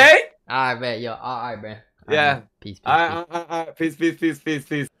 Alright, All day? Alright, man. Yo, alright, man. Yeah. Peace. Peace.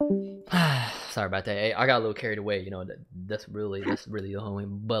 Sorry about that. Hey, I got a little carried away. You know, that's really the homie.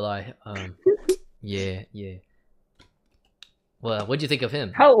 But like, yeah. Well, what'd you think of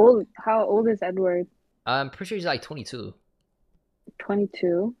him? How old is Edward? I'm pretty sure he's like 22.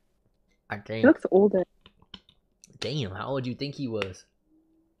 22? Damn. He looks older. Damn, how old do you think he was?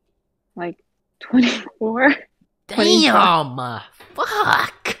 Like 24? Damn!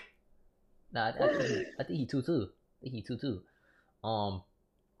 Fuck! Nah, I think he 2-2.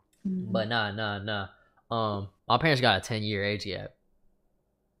 But nah. My parents got a 10-year age gap.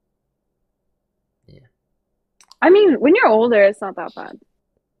 Yeah. I mean, when you're older, it's not that bad.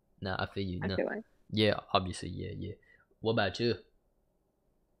 Nah, I feel you. I feel like. Yeah, obviously, yeah. What about you?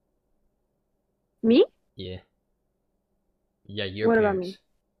 Me? Yeah. Yeah, your What parents. about me?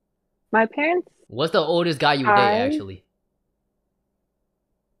 My parents? What's the oldest guy you would date, actually?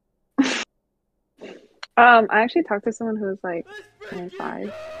 I actually talked to someone who was like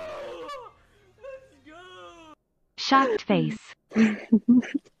 25. Shocked face.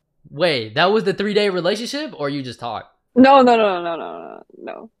 Wait, that was the 3-day relationship, or you just talked? No.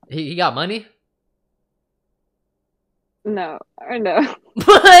 He got money? No, or no.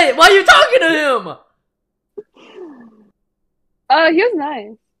 What? Why are you talking to him? He was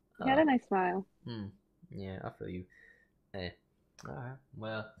nice. He had a nice smile. Yeah, I feel you. Hey. Alright.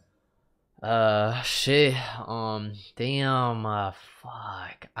 Well. Shit. Damn.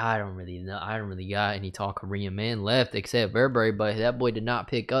 Fuck. I don't really know. I don't really got any tall Korean men left except Burberry, but that boy did not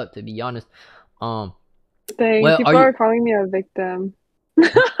pick up, to be honest. Dang, well, people are calling me a victim.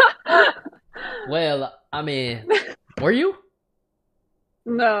 Well, I mean, were you?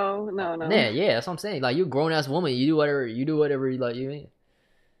 No. Yeah, that's what I'm saying. Like, you're a grown ass woman. You do whatever you like. You mean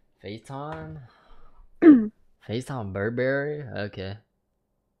FaceTime? FaceTime Burberry? Okay.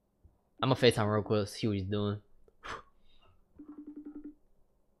 I'm gonna FaceTime real quick, see what he's doing.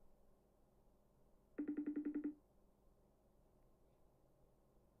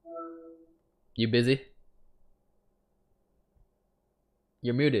 You busy?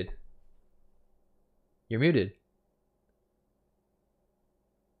 You're muted.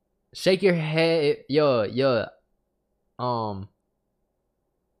 Shake your head, yo. Call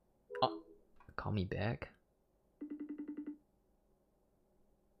me back.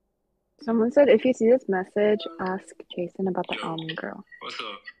 Someone said if you see this message, ask Jason about the girl. What's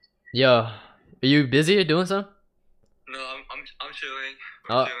up? Yo, are you busy or doing something? No, I'm chilling.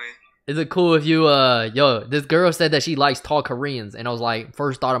 Uh, I'm chilling. Is it cool if you yo, this girl said that she likes tall Koreans, and I was like,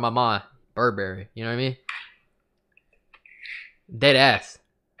 first thought of my mind, Burberry. You know what I mean? Dead ass.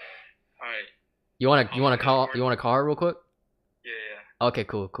 All right. You wanna call her real quick? Yeah. Okay,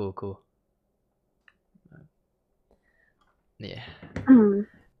 cool. Yeah. Hmm.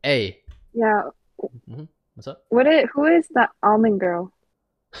 Hey. Yeah. What's up? Who is that almond girl?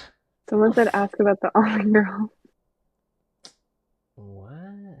 Someone said ask about the almond girl. What?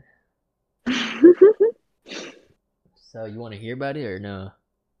 So you want to hear about it or no?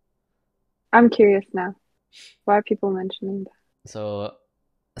 I'm curious now. Why are people mentioning that? So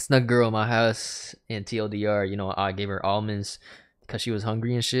I snuck a girl in my house in TLDR. You know, I gave her almonds because she was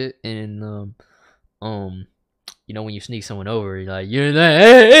hungry and shit. And you know, when you sneak someone over, you're like,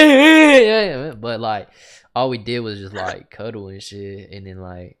 hey, but like, all we did was just like cuddle and shit, and then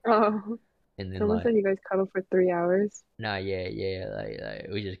like, Oh, and then someone like, said you guys cuddled for 3 hours. nah, yeah, like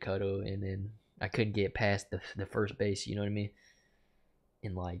we just cuddle, and then I couldn't get past the first base. You know what I mean?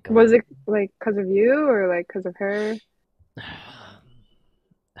 And like, Was it like because of you or like because of her? I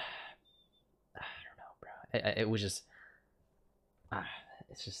don't know, bro. It was just,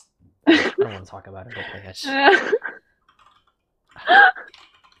 it's just. I don't want to talk about it. Okay, that's.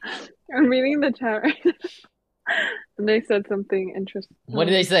 I'm reading the chat right now. And they said something interesting. What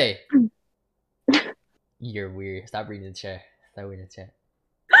did they say? You're weird. Stop reading the chat.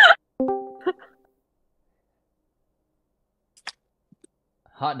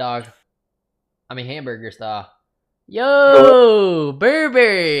 Hot dog. I mean hamburger style. Yo,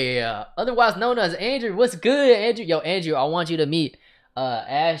 Burberry, otherwise known as Andrew. What's good, Andrew? Yo, Andrew, I want you to meet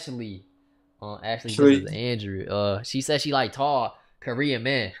Ashley. Ashley, this is Andrew. She said she like tall Korean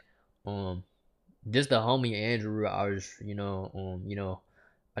men. Just the homie Andrew. I was, you know,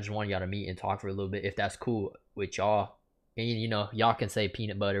 I just want y'all to meet and talk for a little bit if that's cool with y'all. And you know, y'all can say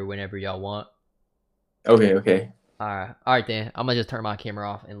peanut butter whenever y'all want. Okay. All right then. I'm gonna just turn my camera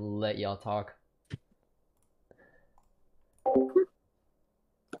off and let y'all talk.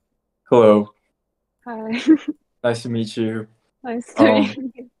 Hello. Hi. Nice to meet you. Nice to meet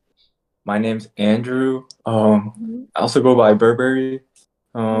you. My name's Andrew. I also go by Burberry.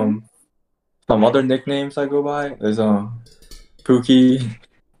 Some other nicknames I go by is Pookie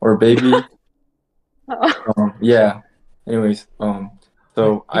or Baby. Yeah. Anyways,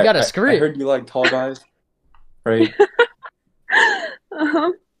 so you got a script. I heard you like tall guys, right?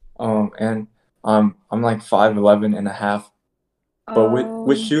 And I'm like 5'11" and a half. But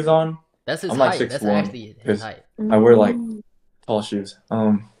with shoes on, that's his I'm like height. 6'1", That's actually his height. I wear like tall shoes.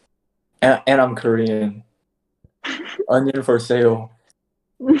 And I'm Korean. Onion for sale.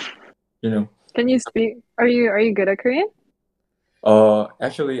 You know. Can you speak? Are you good at Korean?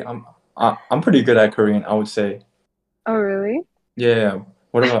 Actually, I'm pretty good at Korean, I would say. Oh, really? Yeah.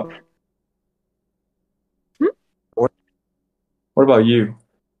 What about what about you?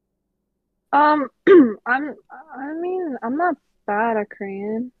 I'm not bad at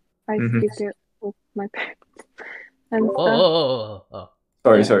Korean. I speak it with my parents and stuff. Oh.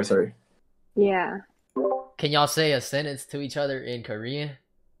 Sorry. Yeah. Can y'all say a sentence to each other in Korean?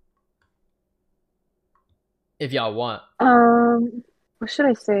 If y'all want. What should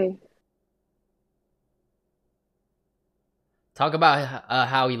I say? Talk about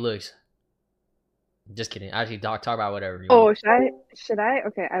how he looks. Just kidding. Actually, talk about whatever you want. Oh, should I?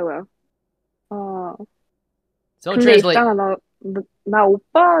 Okay, I will. Don't translate. 있잖아, 나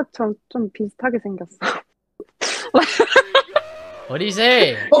오빠처럼 좀 비슷하게 생겼어. What do you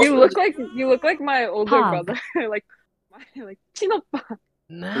say? You look like my older brother. like 친오빠.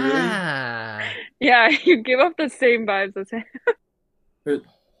 Nah. Yeah, you give off the same vibes as him.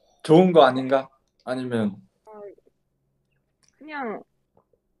 좋은 거 아닌가? 아니면 그냥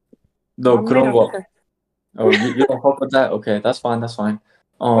너 그런 거. Oh, you don't fuck with that? Okay, that's fine. We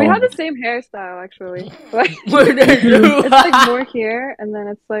have the same hairstyle actually. Like, it's like more here, and then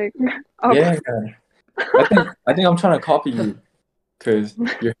it's like. Oh. Yeah. I think I'm trying to copy you, because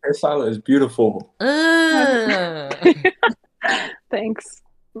your hairstyle is beautiful. Thanks.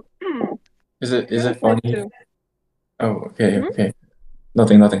 Is it funny? Oh, okay.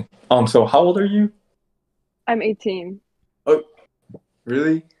 Nothing. So how old are you? I'm 18. Oh,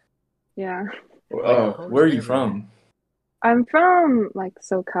 really? Yeah. Where are you from? I'm from like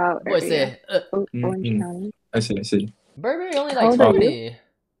SoCal What's area. that? Orange County. I see. Burberry only like 20.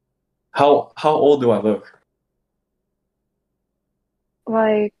 How old do I look?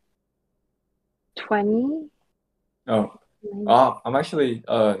 Like 20. Oh, I'm actually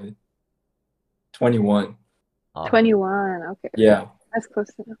 21. 21. Okay. Yeah. That's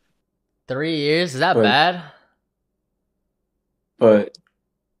close enough. 3 years? Is that But- bad? But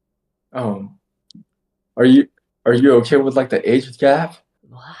are you okay with like the age gap?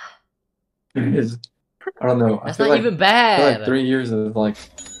 What? Because I don't know. That's I feel not like, even I feel bad. like 3 years is like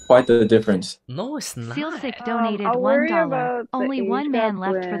quite the difference. No, it's not. Sealsick donated I'll worry $1. about the Only age one man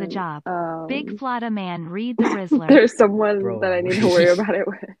gap left for the when, job. Big Flotta man, read the Rizzler. there's someone Bro. that I need to worry about it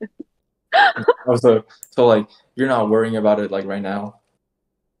with. Oh, so like you're not worrying about it like right now.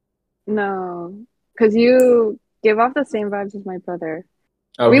 No, because you give off the same vibes as my brother.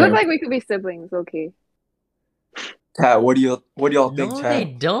 Okay. We look like we could be siblings. Okay. Cat, what do y'all think, No, Cat? they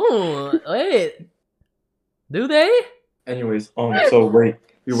don't. Wait. Do they? Anyways, so wait,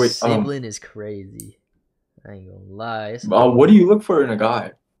 Sibling is crazy. I ain't gonna lie. It's- what do you look for in a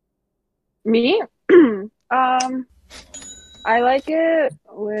guy? Me? I like it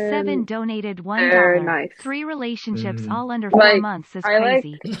when 7 donated they're $1. nice. 3 relationships Mm. all under 4 Like, months is I like-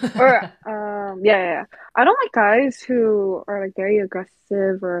 crazy. or yeah. I don't like guys who are like very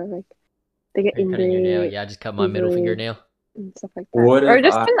aggressive or like they get Are you cutting your nail? angry Yeah, I just cut my middle easily. fingernail. and stuff like that. What Or if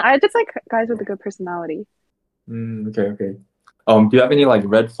just I- I just like guys with a good personality. Okay. Do you have any like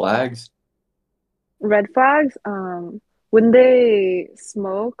red flags? Red flags, when they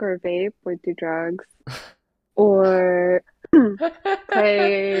smoke or vape or do drugs or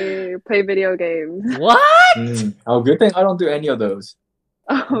play video games. What? Oh, good thing I don't do any of those.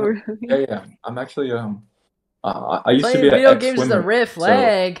 Oh, really? Yeah. I'm actually I used to Playing be an video games is a ex-swimmer, red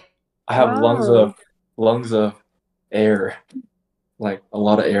flag. I have Wow. lungs of air, like a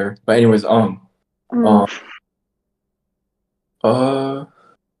lot of air. But anyways,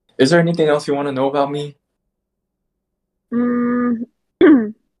 is there anything else you want to know about me?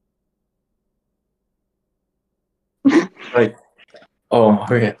 Like,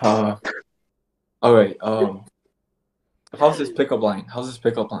 okay. All right. How's this pickup line?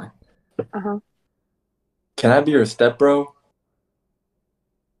 Uh-huh. Can I be your step bro?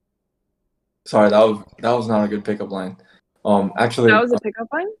 Sorry, that was not a good pickup line. Actually, That was a pickup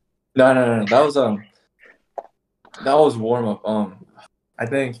line? no. That was warm up. I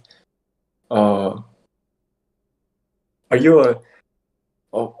think. Are you a?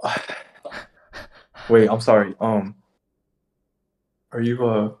 Oh, wait. I'm sorry. Are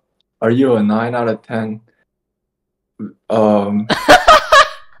you a 9 out of 10? Do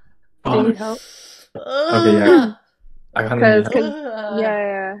you need help? Okay, yeah. I kind of need help.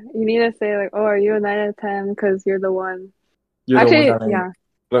 Yeah. You need to say like, oh, are you a 9 out of 10? Because you're the one. You're the Actually, one that I- yeah.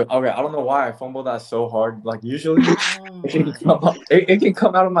 Look, okay, I don't know why I fumbled that so hard. Like usually, it can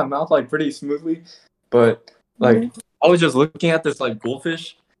come out of my mouth like pretty smoothly, but like I was just looking at this like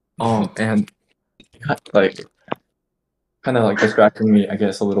goldfish, and like kind of like distracting me, I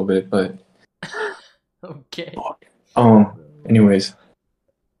guess, a little bit. But Okay. anyways,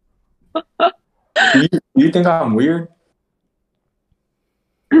 do you think I'm weird?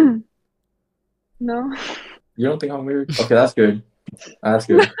 No. You don't think I'm weird? Okay, that's good. That's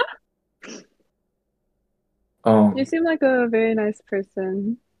good. You seem like a very nice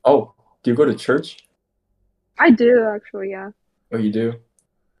person. Oh, do you go to church? I do actually, yeah. Oh, you do?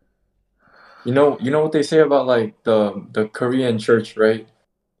 You know what they say about like the Korean church, right?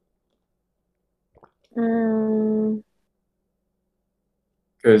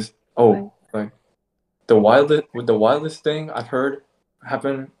 Because like the wildest thing I've heard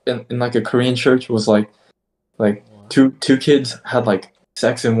happen in like a Korean church was like two kids had like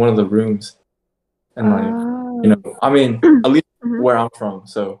sex in one of the rooms, and like I mean at least where I'm from,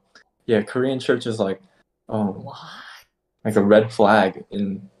 so yeah, Korean church is like like a red flag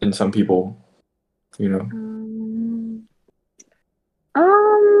in some people, you know.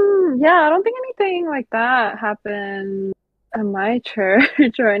 Yeah, I don't think anything like that happened at my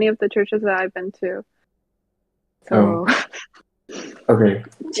church or any of the churches that I've been to. So, Okay.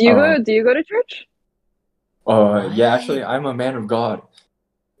 do you go to church? Yeah, actually, I'm a man of God.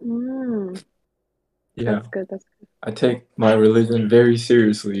 Yeah. That's good. I take my religion very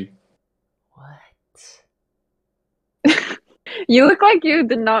seriously. You look like you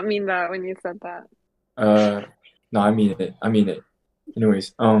did not mean that when you said that. No, I mean it.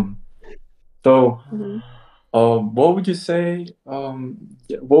 Anyways, so, what would you say?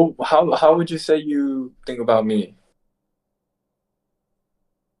 Well, how would you say you think about me?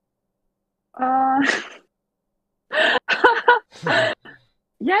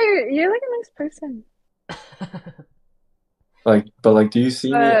 Yeah, you're like a nice person. But do you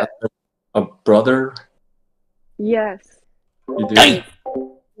see me as a brother? Yes. You do?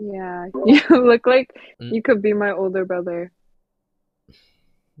 Yeah, you look like you could be my older brother.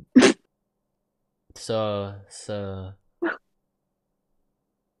 So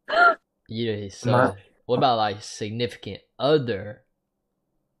Yeah. So what about like significant other?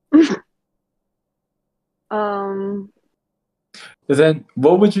 Then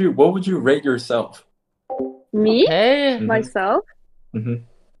what would you rate yourself? Me? Okay. Myself? Mm-hmm.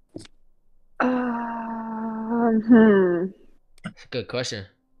 Good question.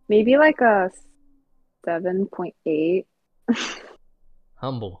 Maybe like a 7.8.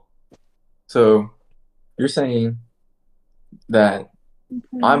 Humble. So you're saying that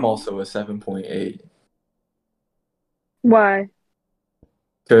I'm also a 7.8 Why?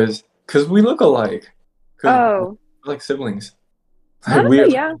 because we look alike. 'Cause Oh, we're like siblings.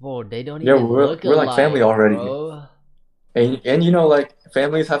 honestly, yeah. Oh, they don't Yeah, even look we're like family already. bro. And you know, like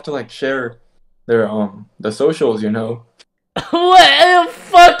families have to like share their the socials, you know. What the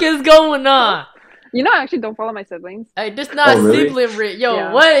fuck is going on? You know, I actually don't follow my siblings. Hey, this not Oh, really? sibling rich. Yo,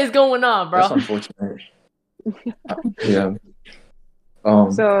 Yeah. what is going on, bro? That's unfortunate. Yeah.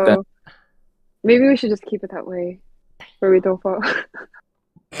 So that- maybe we should just keep it that way, where we don't follow.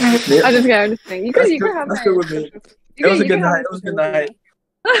 Yeah. I'm just kidding. You That's could good. have That's my. good with me. You It was could- a you good could have night. my It was a good siblings, night.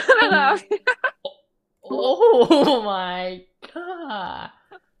 yeah. Oh my god.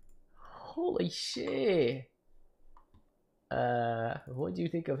 Holy shit. What do you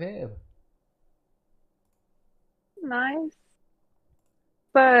think of him? Nice.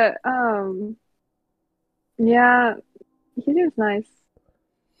 But yeah, he seems nice.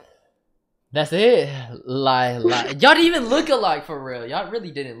 That's it. Like, y'all didn't even look alike for real. Y'all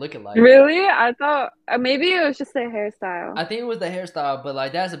really didn't look alike. Really? I thought maybe it was just their hairstyle. I think it was the hairstyle, but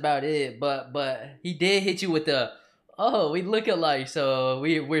like that's about it. But he did hit you with the, oh, we look alike, so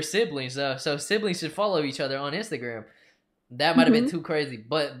we're siblings. So siblings should follow each other on Instagram. That might have been too crazy,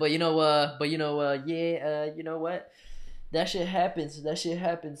 but you know yeah, you know what? That shit happens.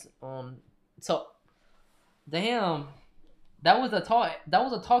 So damn, that was a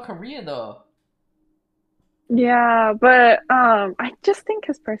tall Korean though. Yeah, but I just think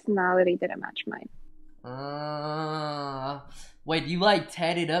his personality didn't match mine. Wait, do you like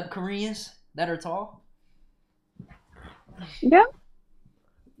tatted up Koreans that are tall? Yeah,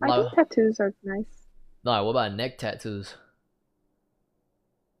 I Like, think tattoos are nice. what about neck tattoos?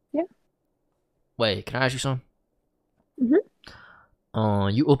 Yeah. Wait, can I ask you something? Mm-hmm.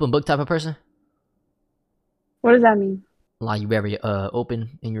 You open book type of person? What does that mean? Like you very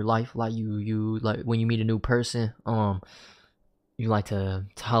open in your life? Like you like when you meet a new person, you like to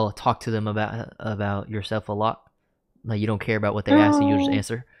talk to them about yourself a lot? Like you don't care about what they ask and you just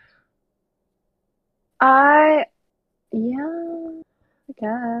answer? Yeah, I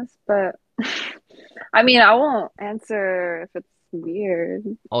guess, but I mean, I won't answer if it's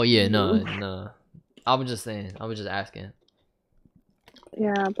weird. Oh yeah, no. I was just saying. I was just asking.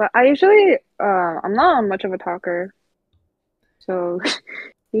 Yeah, but I usually I'm not much of a talker. So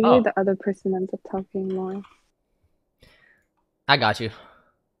usually the other person ends up talking more. I got you.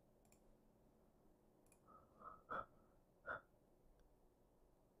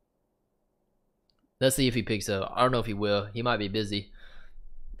 Let's see if he picks up. I don't know if he will. He might be busy.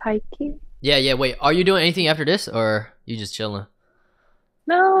 Taiki? Yeah. Wait, are you doing anything after this, or you just chilling?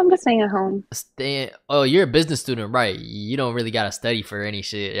 No, I'm just staying at home. Oh, you're a business student, right? You don't really gotta study for any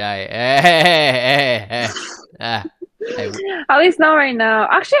shit, right? Hey. At least not right now.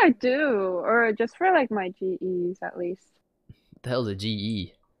 Actually, I do, or just for like my GEs at least. The hell's a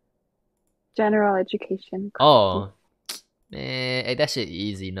GE? General education. Oh, man, hey, that shit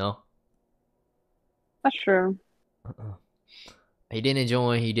easy, no? That's true. He didn't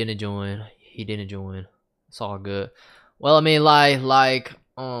join. It's all good. Well, I mean, like,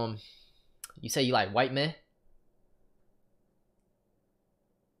 you say you like white men?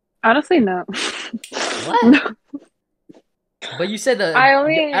 Honestly, no. What? No. But you said that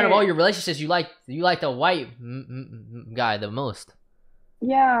out of all your relationships, you like the white guy the most.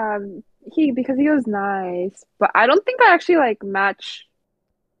 Yeah, because he was nice, but I don't think I actually like match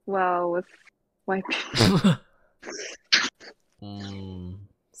well with white people.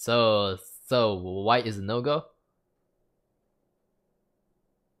 So white is a no-go?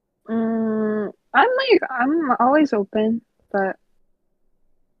 I'm always open, but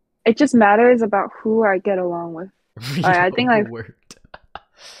it just matters about who I get along with. I think like worked.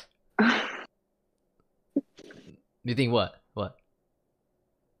 You think what? What?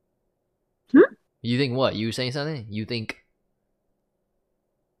 You think what? You were saying something? You think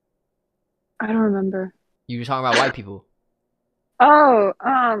I don't remember. you were talking about white people? Oh,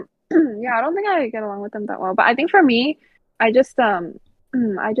 yeah, I don't think I get along with them that well. But I think for me, I just it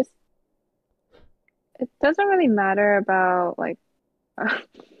doesn't really matter about like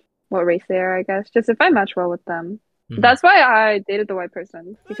what race they are, I guess. Just if I match well with them. That's why I dated the white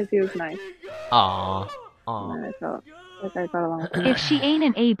person, because he was nice. Aw. And I felt like I got along with him. If she ain't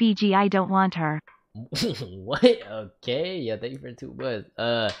an ABG, I don't want her. What? Okay, yeah, thank you for the 2 bucks.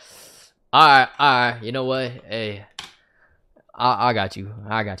 Alright, you know what? Hey, I got you.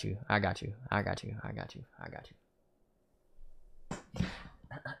 I got you.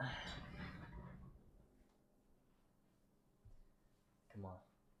 Come on.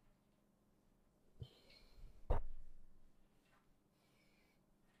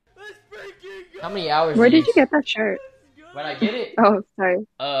 How many hours? Where did you get that shirt? Where'd I get it? Oh, sorry.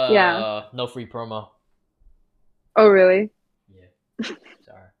 Yeah. No free promo. Oh, really? Yeah.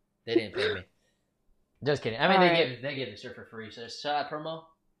 Sorry, they didn't pay me. Just kidding. I mean, they gave the shirt for free. So shout out promo.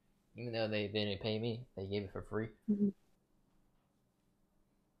 Even though they didn't pay me, they gave it for free. Mm-hmm.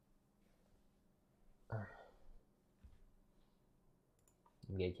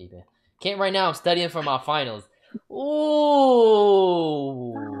 I'm gatekeeping. Can't right now. I'm studying for my finals.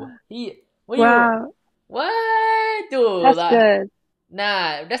 Ooh. Wow. What, dude? That's good.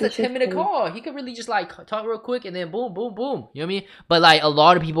 Nah, that's a 10-minute call. He could really just like talk real quick and then boom, boom, boom. You know what I mean? But like a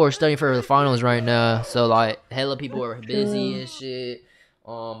lot of people are studying for the finals right now, so like hella people are busy and shit.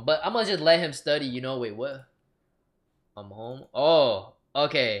 But I'm gonna just let him study. You know? Wait, what? I'm home. Oh,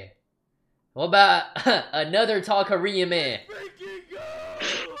 okay. What about another tall Korean man?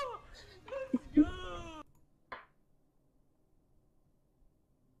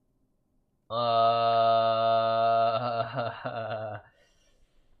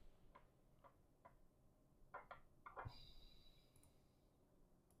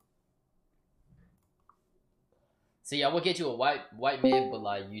 See, I would get you a white man, but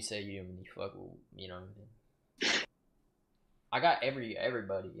like you say, you don't really fuck with, you know what I mean? I got everybody,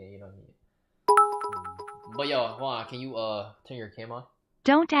 you know what I mean? But yo, Hwan, can you turn your camera on?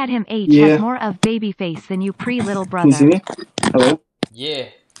 Don't add him. H has more of baby face than you little brother. Can you see me? Hello? Yeah.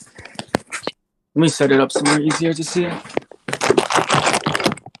 Let me set it up somewhere easier to see.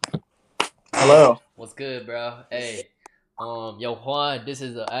 Hello. What's good, bro? Hey, yo, Hwan, this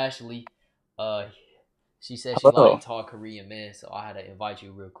is Ashley. She said she liked tall Korean men, so I had to invite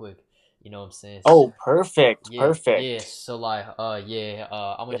you real quick. You know what I'm saying? Oh, perfect. Yeah, Perfect. Yeah, so like, I'm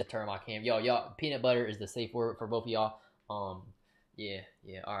gonna just turn my cam. Yo, y'all, peanut butter is the safe word for both of y'all. Yeah,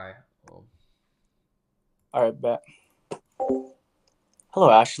 all right. All right, bet. Hello,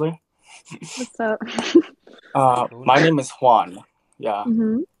 Ashley. What's up? My name is Hwan. Yeah.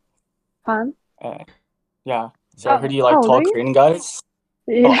 Hwan? Yeah. So I heard you like tall Korean guys.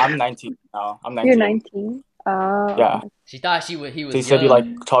 Yeah. Oh, I'm 19 now. I'm 19. You're 19? Oh. Yeah. She thought he was So you young. said you like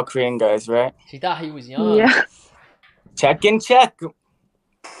tall Korean guys, right? She thought he was young. Yeah. Check and check.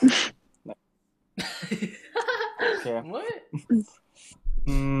 Okay. What?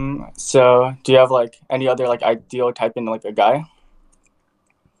 So do you have like any other like ideal type in like a guy?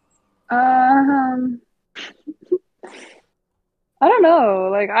 I don't know.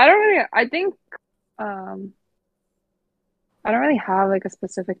 Like, I don't really have like a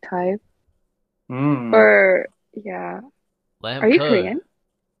specific type. Or yeah. Let him Are you cook. Korean?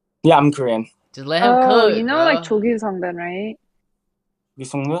 Yeah, I'm Korean. Just let him cook. You know, bro. like 조기성 then, right?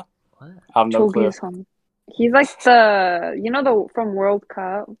 Gisongmu? What? I have no clue. 조기성. He's like from World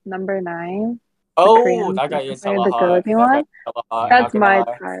Cup, number 9. Oh, that guy is the hella hot. good-looking one. That's my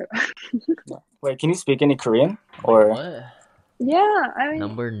type. Wait, can you speak any Korean? Or what? Yeah, I mean,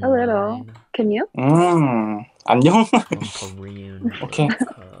 Number a little. 9. Can you? 안녕. From Korean. Okay.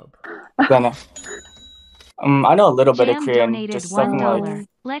 Then, I know a little bit of Jam Korean. donated Just something $1. like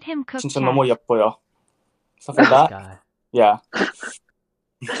Let him cook. 진짜 Chat. 너무 예뻐요. Stuff like that. Guy. Yeah.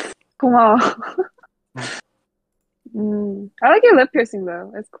 고마워. I like your lip piercing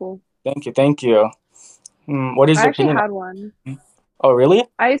though. It's cool. Thank you. What is I your actually opinion? had one. Oh, really?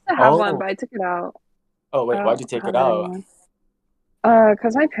 I used to have one, but I took it out. Oh, wait, why'd you take it out?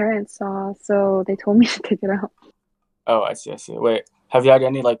 Because my parents saw, so they told me to take it out. Oh, I see. Wait, have you had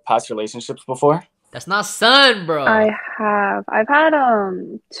any like past relationships before? That's not son, bro. I have. I've had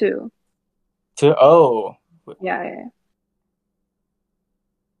 2. 2? Oh. Yeah.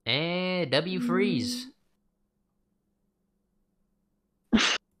 And W freeze.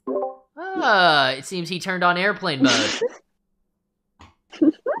 It seems he turned on airplane mode.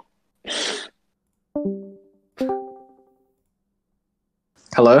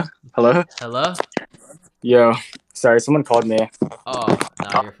 Hello? Yo, sorry, someone called me. Oh,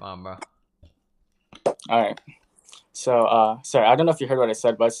 no, you're fine, bro. Alright. So, sorry, I don't know if you heard what I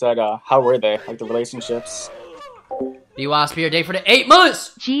said, but I said, how were they? Like the relationships? Do you want to be your date for the 8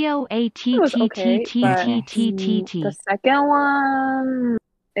 months? GOATTTTTTT. The second one,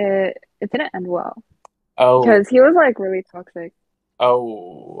 it didn't end well. Oh, because he was like really toxic.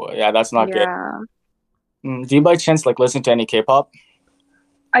 oh, yeah, that's not good. Yeah, Do you by chance like listen to any K-pop?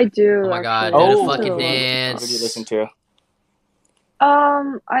 I do. Oh my god, actually. do the Oh, fucking So, what do you listen dance. to?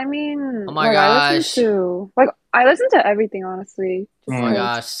 I mean, Oh my like I gosh. listen to everything honestly, Oh just my Mm.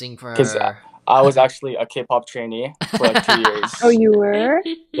 gosh, sing for Because her. I was actually a K-pop trainee for like 2 years. Oh, you were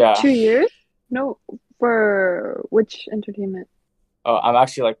Yeah. 2 years? No, for which entertainment? Oh, I'm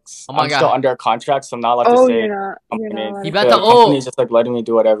actually like Oh my I'm still god. under a contract, so I'm not allowed to Oh, say you're not company. allowed You to about The to company is oh just like letting me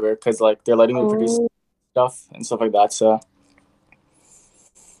do whatever because like they're letting me produce Oh, stuff and stuff like that. So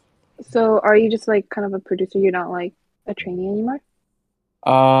so are you just like kind of a producer? You're not like a trainee anymore?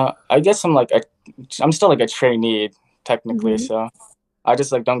 I guess I'm still like a trainee technically. Mm-hmm. So I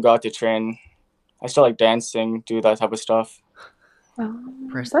just like don't go out to train. I still like dancing, do that type of stuff.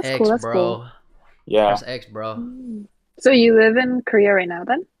 press That's X, cool. That's bro. cool. Yeah, Press X, bro. So you live in Korea right now,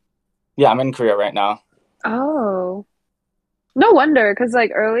 then? yeah. I'm in Korea right now. Oh, no wonder, because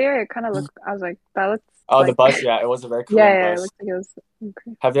like earlier it kind of looked. I was like, that looks Oh, the like bus. Yeah, it was a very Korean yeah, it bus. looks like it was in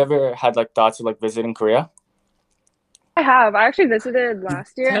Korea. Have you ever had like thoughts of like visiting Korea? I have. I actually visited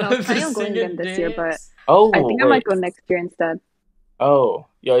last year, and I Tell was him planning to on going sing again and this year, but dance. Oh, I think I wait. might go next year instead. Oh,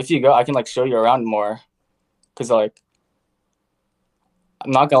 yo, if you go, I can like show you around more. Cause like,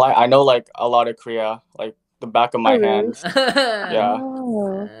 I'm not gonna lie, I know like a lot of Korea, like the back of my Oh, really? hand. Yeah,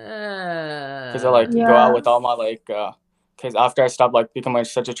 Oh, cause I like go yeah. out with all my like, cause after I stopped like becoming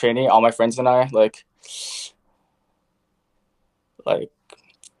such a trainee, all my friends and I like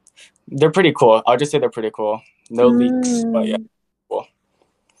they're pretty cool. I'll just say they're pretty cool. No leaks, but yeah, cool.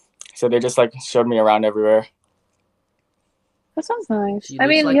 So they just like showed me around everywhere. That sounds nice. She I looks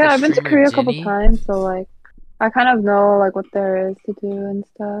mean, like yeah, the I've been to streamer Korea a couple Jenny. times, so like I kind of know like what there is to do and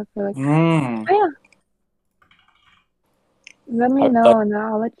stuff. Or, like, Mm. oh, yeah. Let me know, and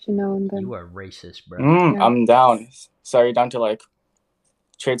I'll let you know. And then You are racist, bro. yeah. I'm down. So are you down to like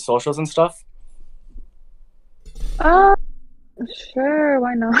trade socials and stuff? Sure,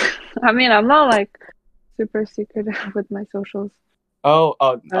 why not? I mean, I'm not like super secretive with my socials. Oh,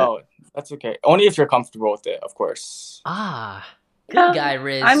 that's okay. Only if you're comfortable with it, of course. Ah, good guy,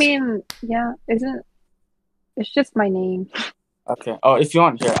 Riz. I mean, yeah, it's just my name. Okay. Oh, if you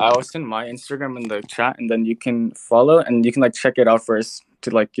want, here, I'll send my Instagram in the chat, and then you can follow, and you can like check it out first to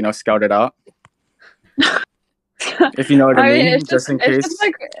like scout it out. If you know what I mean, it's just in case.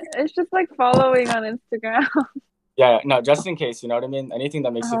 It's just like following on Instagram. Yeah, no, just in case. You know what I mean. Anything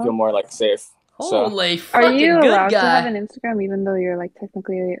that makes you feel more like safe. Holy Are fucking you good allowed to have guy. an Instagram even though you're like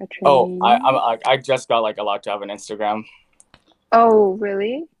technically a trainee? Oh, I just got like allowed to have an Instagram. Oh,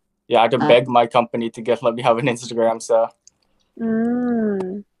 really? Yeah, I had to beg my company to let me have an Instagram. So,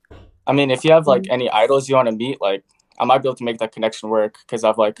 I mean, if you have like any idols you want to meet, like I might be able to make that connection work because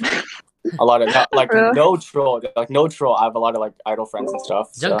I've like a lot of like Really? no troll. I have a lot of like idol friends and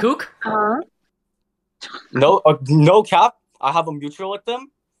stuff. So. Jungkook? No cap. I have a mutual with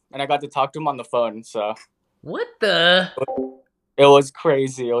them, and I got to talk to him on the phone. So what the? It was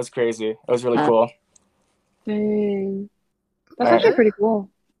crazy. It was crazy. It was really cool. Dang, that's actually pretty cool.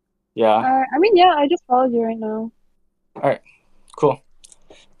 Yeah. I mean, yeah, I just followed you right now. All right. Cool.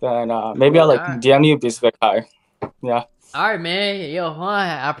 Then maybe I'll like DM you, be like hi. Yeah. All right, man. Yo, Hwan,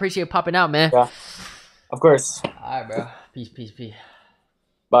 I appreciate you popping out, man. Yeah. Of course. All right, bro. Peace, peace, peace.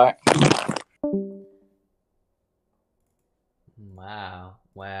 Bye. Wow.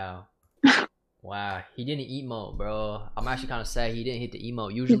 Wow. He didn't emote, bro. I'm actually kind of sad he didn't hit the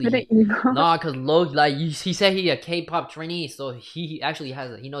emote. Usually, nah, cause low, like he said he a K-pop trainee, so he actually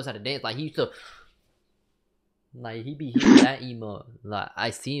he knows how to dance. Like he used to, like he be hitting that emote. Like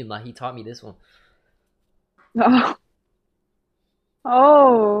I see him, like he taught me this one.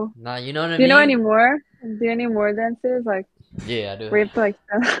 Oh. Nah, you know what I mean? Do you know any more? Do you any more dances? Like, yeah, I do. where you have to like.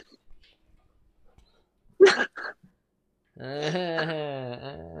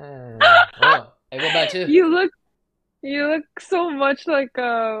 Oh, hey, what about you? You look so much like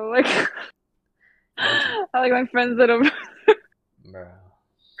like my friend's little brother. Bro.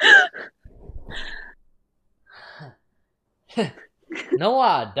 No,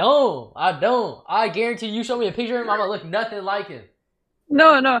 I don't. I guarantee you show me a picture of him, I'm gonna look nothing like him.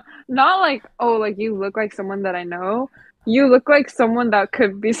 No, not like, oh, like you look like someone that I know. You look like someone that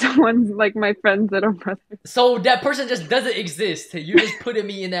could be someone's like my friend's little brother. So that person just doesn't exist. You just putting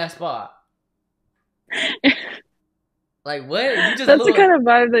me in that spot. Like what? You just That's the kind of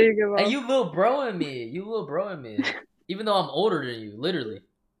vibe that you give off. And you little broing me. Even though I'm older than you, literally.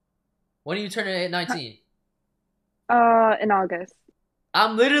 When are you turning at 19? In August.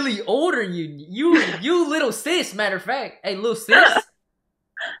 I'm literally older than you. You little sis, matter of fact. Hey, little sis.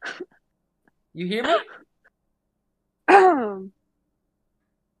 You hear me?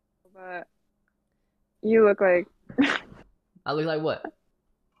 But you look like. I look like what?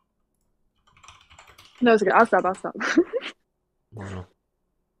 No, it's okay. I'll stop. Wow.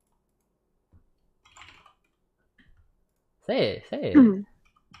 Say it.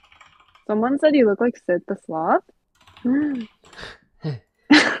 Someone said you look like Sid the Sloth.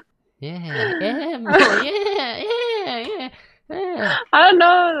 Yeah, bro, yeah. I don't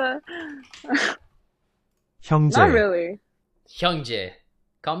know. 형제. Not really. Hyungjae.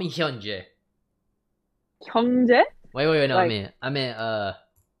 Call me Hyungjae. 형제? Wait, no, Like- I meant,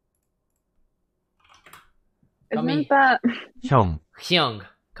 Isn't me. that 형. Hyung.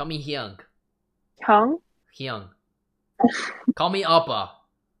 Call me Hyung. Hyung? Hyung. Call me Oppa.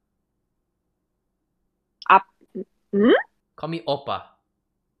 Hmm? Call me Oppa.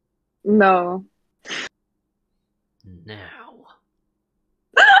 No. Now.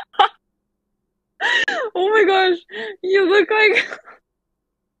 Oh my gosh, you look like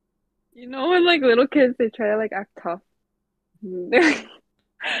you know when like little kids they try to like act tough. They like,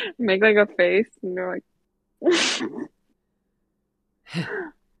 make like a face and they're like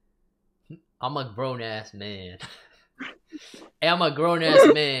I'm a grown ass man. Hey, I'm a grown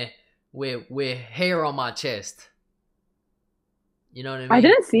ass man with hair on my chest. You know what I mean? I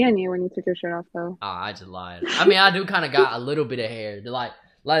didn't see any when you took your shirt off though. Oh, I just lied. I mean, I do kind of got a little bit of hair. They're like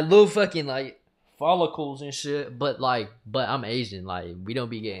little fucking like follicles and shit. But I'm Asian. Like we don't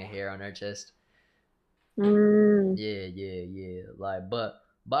be getting hair on our chest. Mm. Yeah. Like, but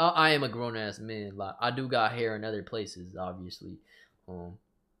I am a grown ass man. Like I do got hair in other places, obviously.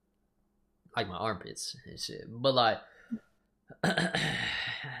 Like my armpits and shit. But like,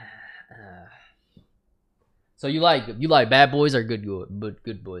 so you like bad boys or good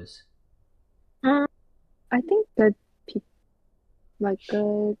boys? I think good people like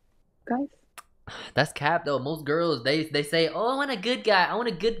good guys. That's cap though. Most girls they say, "Oh, I want a good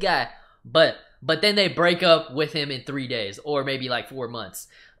guy." But then they break up with him in 3 days or maybe like 4 months.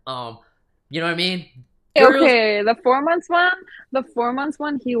 You know what I mean? Girls- Okay, the 4 months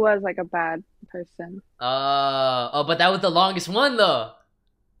one, he was like a bad person. But that was the longest one though.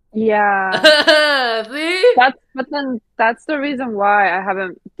 Yeah. See? That's the reason why I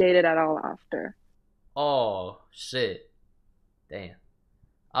haven't dated at all after. Oh shit. Damn.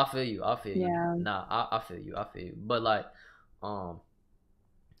 I feel you. Yeah. Nah, I feel you. But like,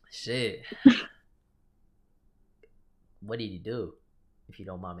 shit. What did he do? If you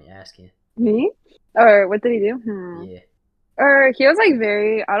don't mind me asking. Me? Or what did he do? Yeah. Or he was like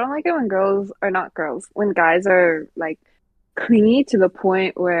very, I don't like it when when guys are like clingy to the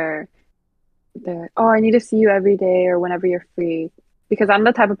point where they're like, oh, I need to see you every day or whenever you're free. Because I'm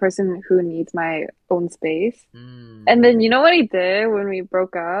the type of person who needs my own space. And then you know what he did when we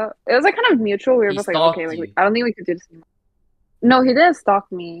broke up? It was like kind of mutual. We were He both like, stalked okay, like you. I don't think we could do this anymore. No, he didn't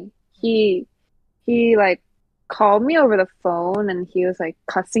stalk me. He like called me over the phone and he was like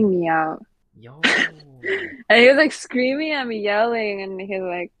cussing me out. Yo. And he was like screaming at me, yelling, and he was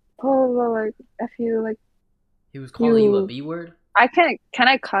like, oh, well, like, F you, like, He was calling you a B word? can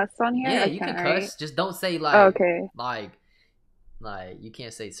I cuss on here? Yeah, I you can can't, cuss. right? Just don't say like, Okay. like you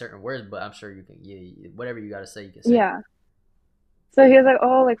can't say certain words, but I'm sure you can. Yeah, whatever you gotta say, you can say. Yeah. So he was like,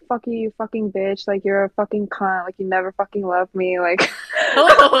 oh, like, fuck you, you fucking bitch. Like, you're a fucking cunt. Like, you never fucking loved me. Like,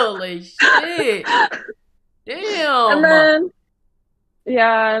 Holy shit. Damn.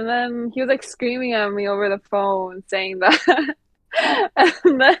 and then he was like screaming at me over the phone saying that.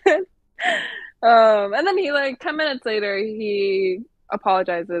 And then he like 10 minutes later he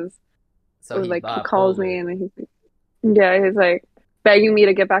apologizes. So It was he's like he bipolar. calls me and he's like begging me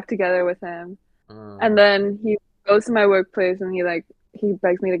to get back together with him. And then he goes to my workplace and he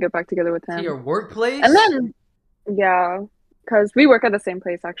begs me to get back together with him. To your workplace? And then yeah, because we work at the same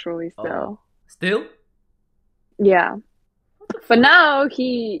place actually still. Still? Yeah. But now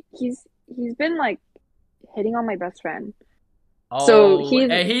he's been like hitting on my best friend. So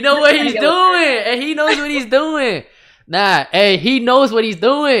and he knows what he's doing. And he knows what he's doing. Nah, hey, he knows what he's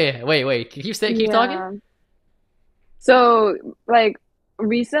doing. Wait, keep talking. So like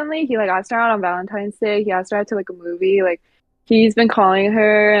recently he like asked her out on Valentine's Day. He asked her out to like a movie. Like he's been calling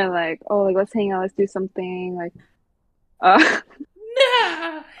her and like, oh, like let's hang out, let's do something. Like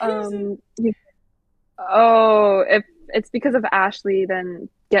if it's because of Ashley, then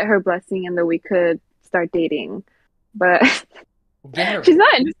get her blessing and then we could start dating. But she's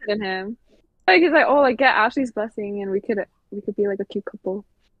not interested in him. Like he's like, oh, like get Ashley's blessing and we could be like a cute couple.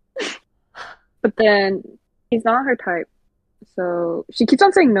 But then he's not her type. So she keeps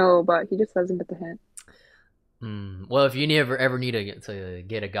on saying no, but he just doesn't get the hint. Well, if you ever need to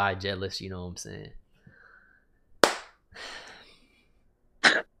get a guy jealous, you know what I'm saying.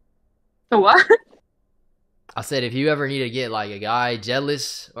 The what? I said if you ever need to get like a guy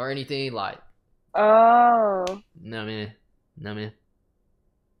jealous or anything, like, Oh, no man, no man.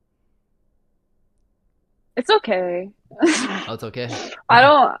 it's okay. Oh, it's okay. I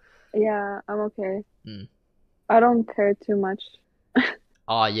don't. Yeah, I'm okay. Mm. I don't care too much.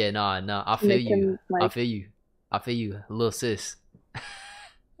 Oh yeah, nah. I feel Make you. him, I like- feel you. I feel you, little sis.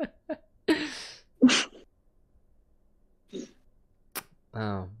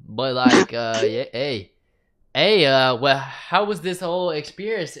 But like, yeah, well, how was this whole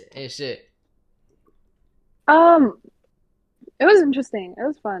experience and shit? It was interesting. It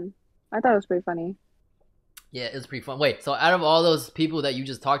was fun. I thought it was pretty funny. Yeah, it was pretty fun. Wait, so out of all those people that you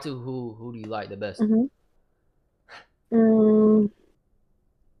just talked to, who do you like the best?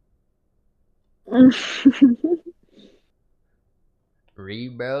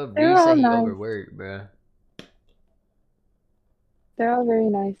 Reed, bro. They're Reed all said he nice. overworked, bro. They're all very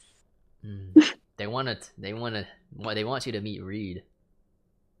nice. They want you to meet Reed.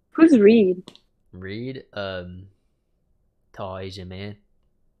 Who's Reed? Reed, tall Asian man.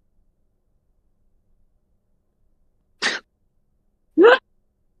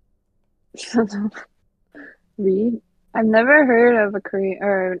 Reed? I've never heard of a Korean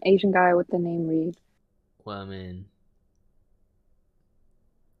or an Asian guy with the name Reed. Well, I mean,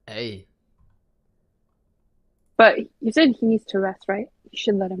 hey, But you said he needs to rest, right? You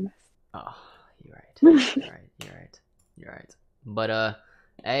should let him rest. oh, you're right. You're right. But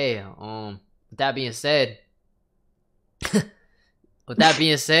hey, with that being said,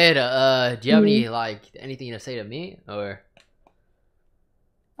 do you have any like anything to say to me or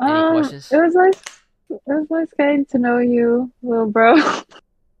any questions? It was nice. It was nice getting to know you, little bro. What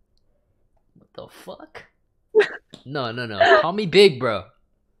the fuck? No. Call me big bro.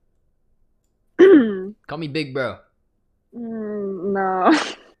 Call me big bro. No.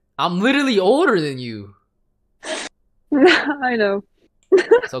 I'm literally older than you. I know.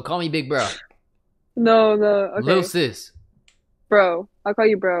 So call me big bro. No. Okay. Little sis. Bro. I'll call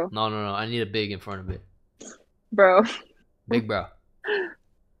you bro. No. I need a big in front of it. Bro. Big bro.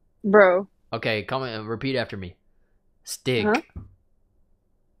 Bro. Okay, repeat after me. Stick. Huh?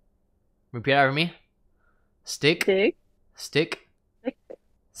 Repeat after me. Stick. Stick. Stick. Stick.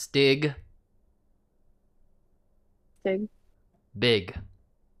 Stig. Stig. Big.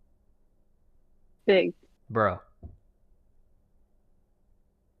 Big. Bro.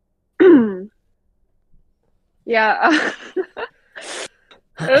 Yeah.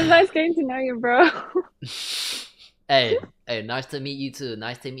 It was nice getting to know you, bro. Hey, nice to meet you too. You know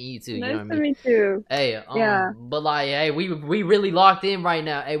what I mean? Nice to meet you. Hey, Yeah. but like, hey, we really locked in right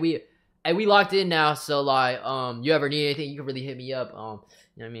now. Hey, we locked in now. So like, you ever need anything, you can really hit me up. You know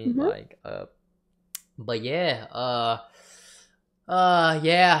what I mean? Like, but yeah,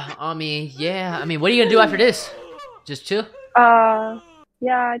 yeah. I mean, what are you gonna do after this? Just chill? Yeah.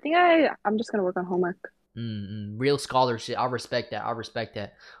 I think I'm just gonna work on homework. Real scholarship. I respect that.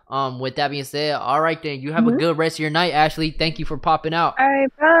 With that being said, all right then. You have a good rest of your night, Ashley. Thank you for popping out. All right,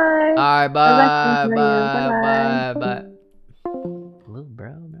 bye. All right, Bye. bye. Little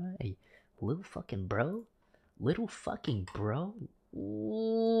bro, no, hey, little fucking bro. Ooh.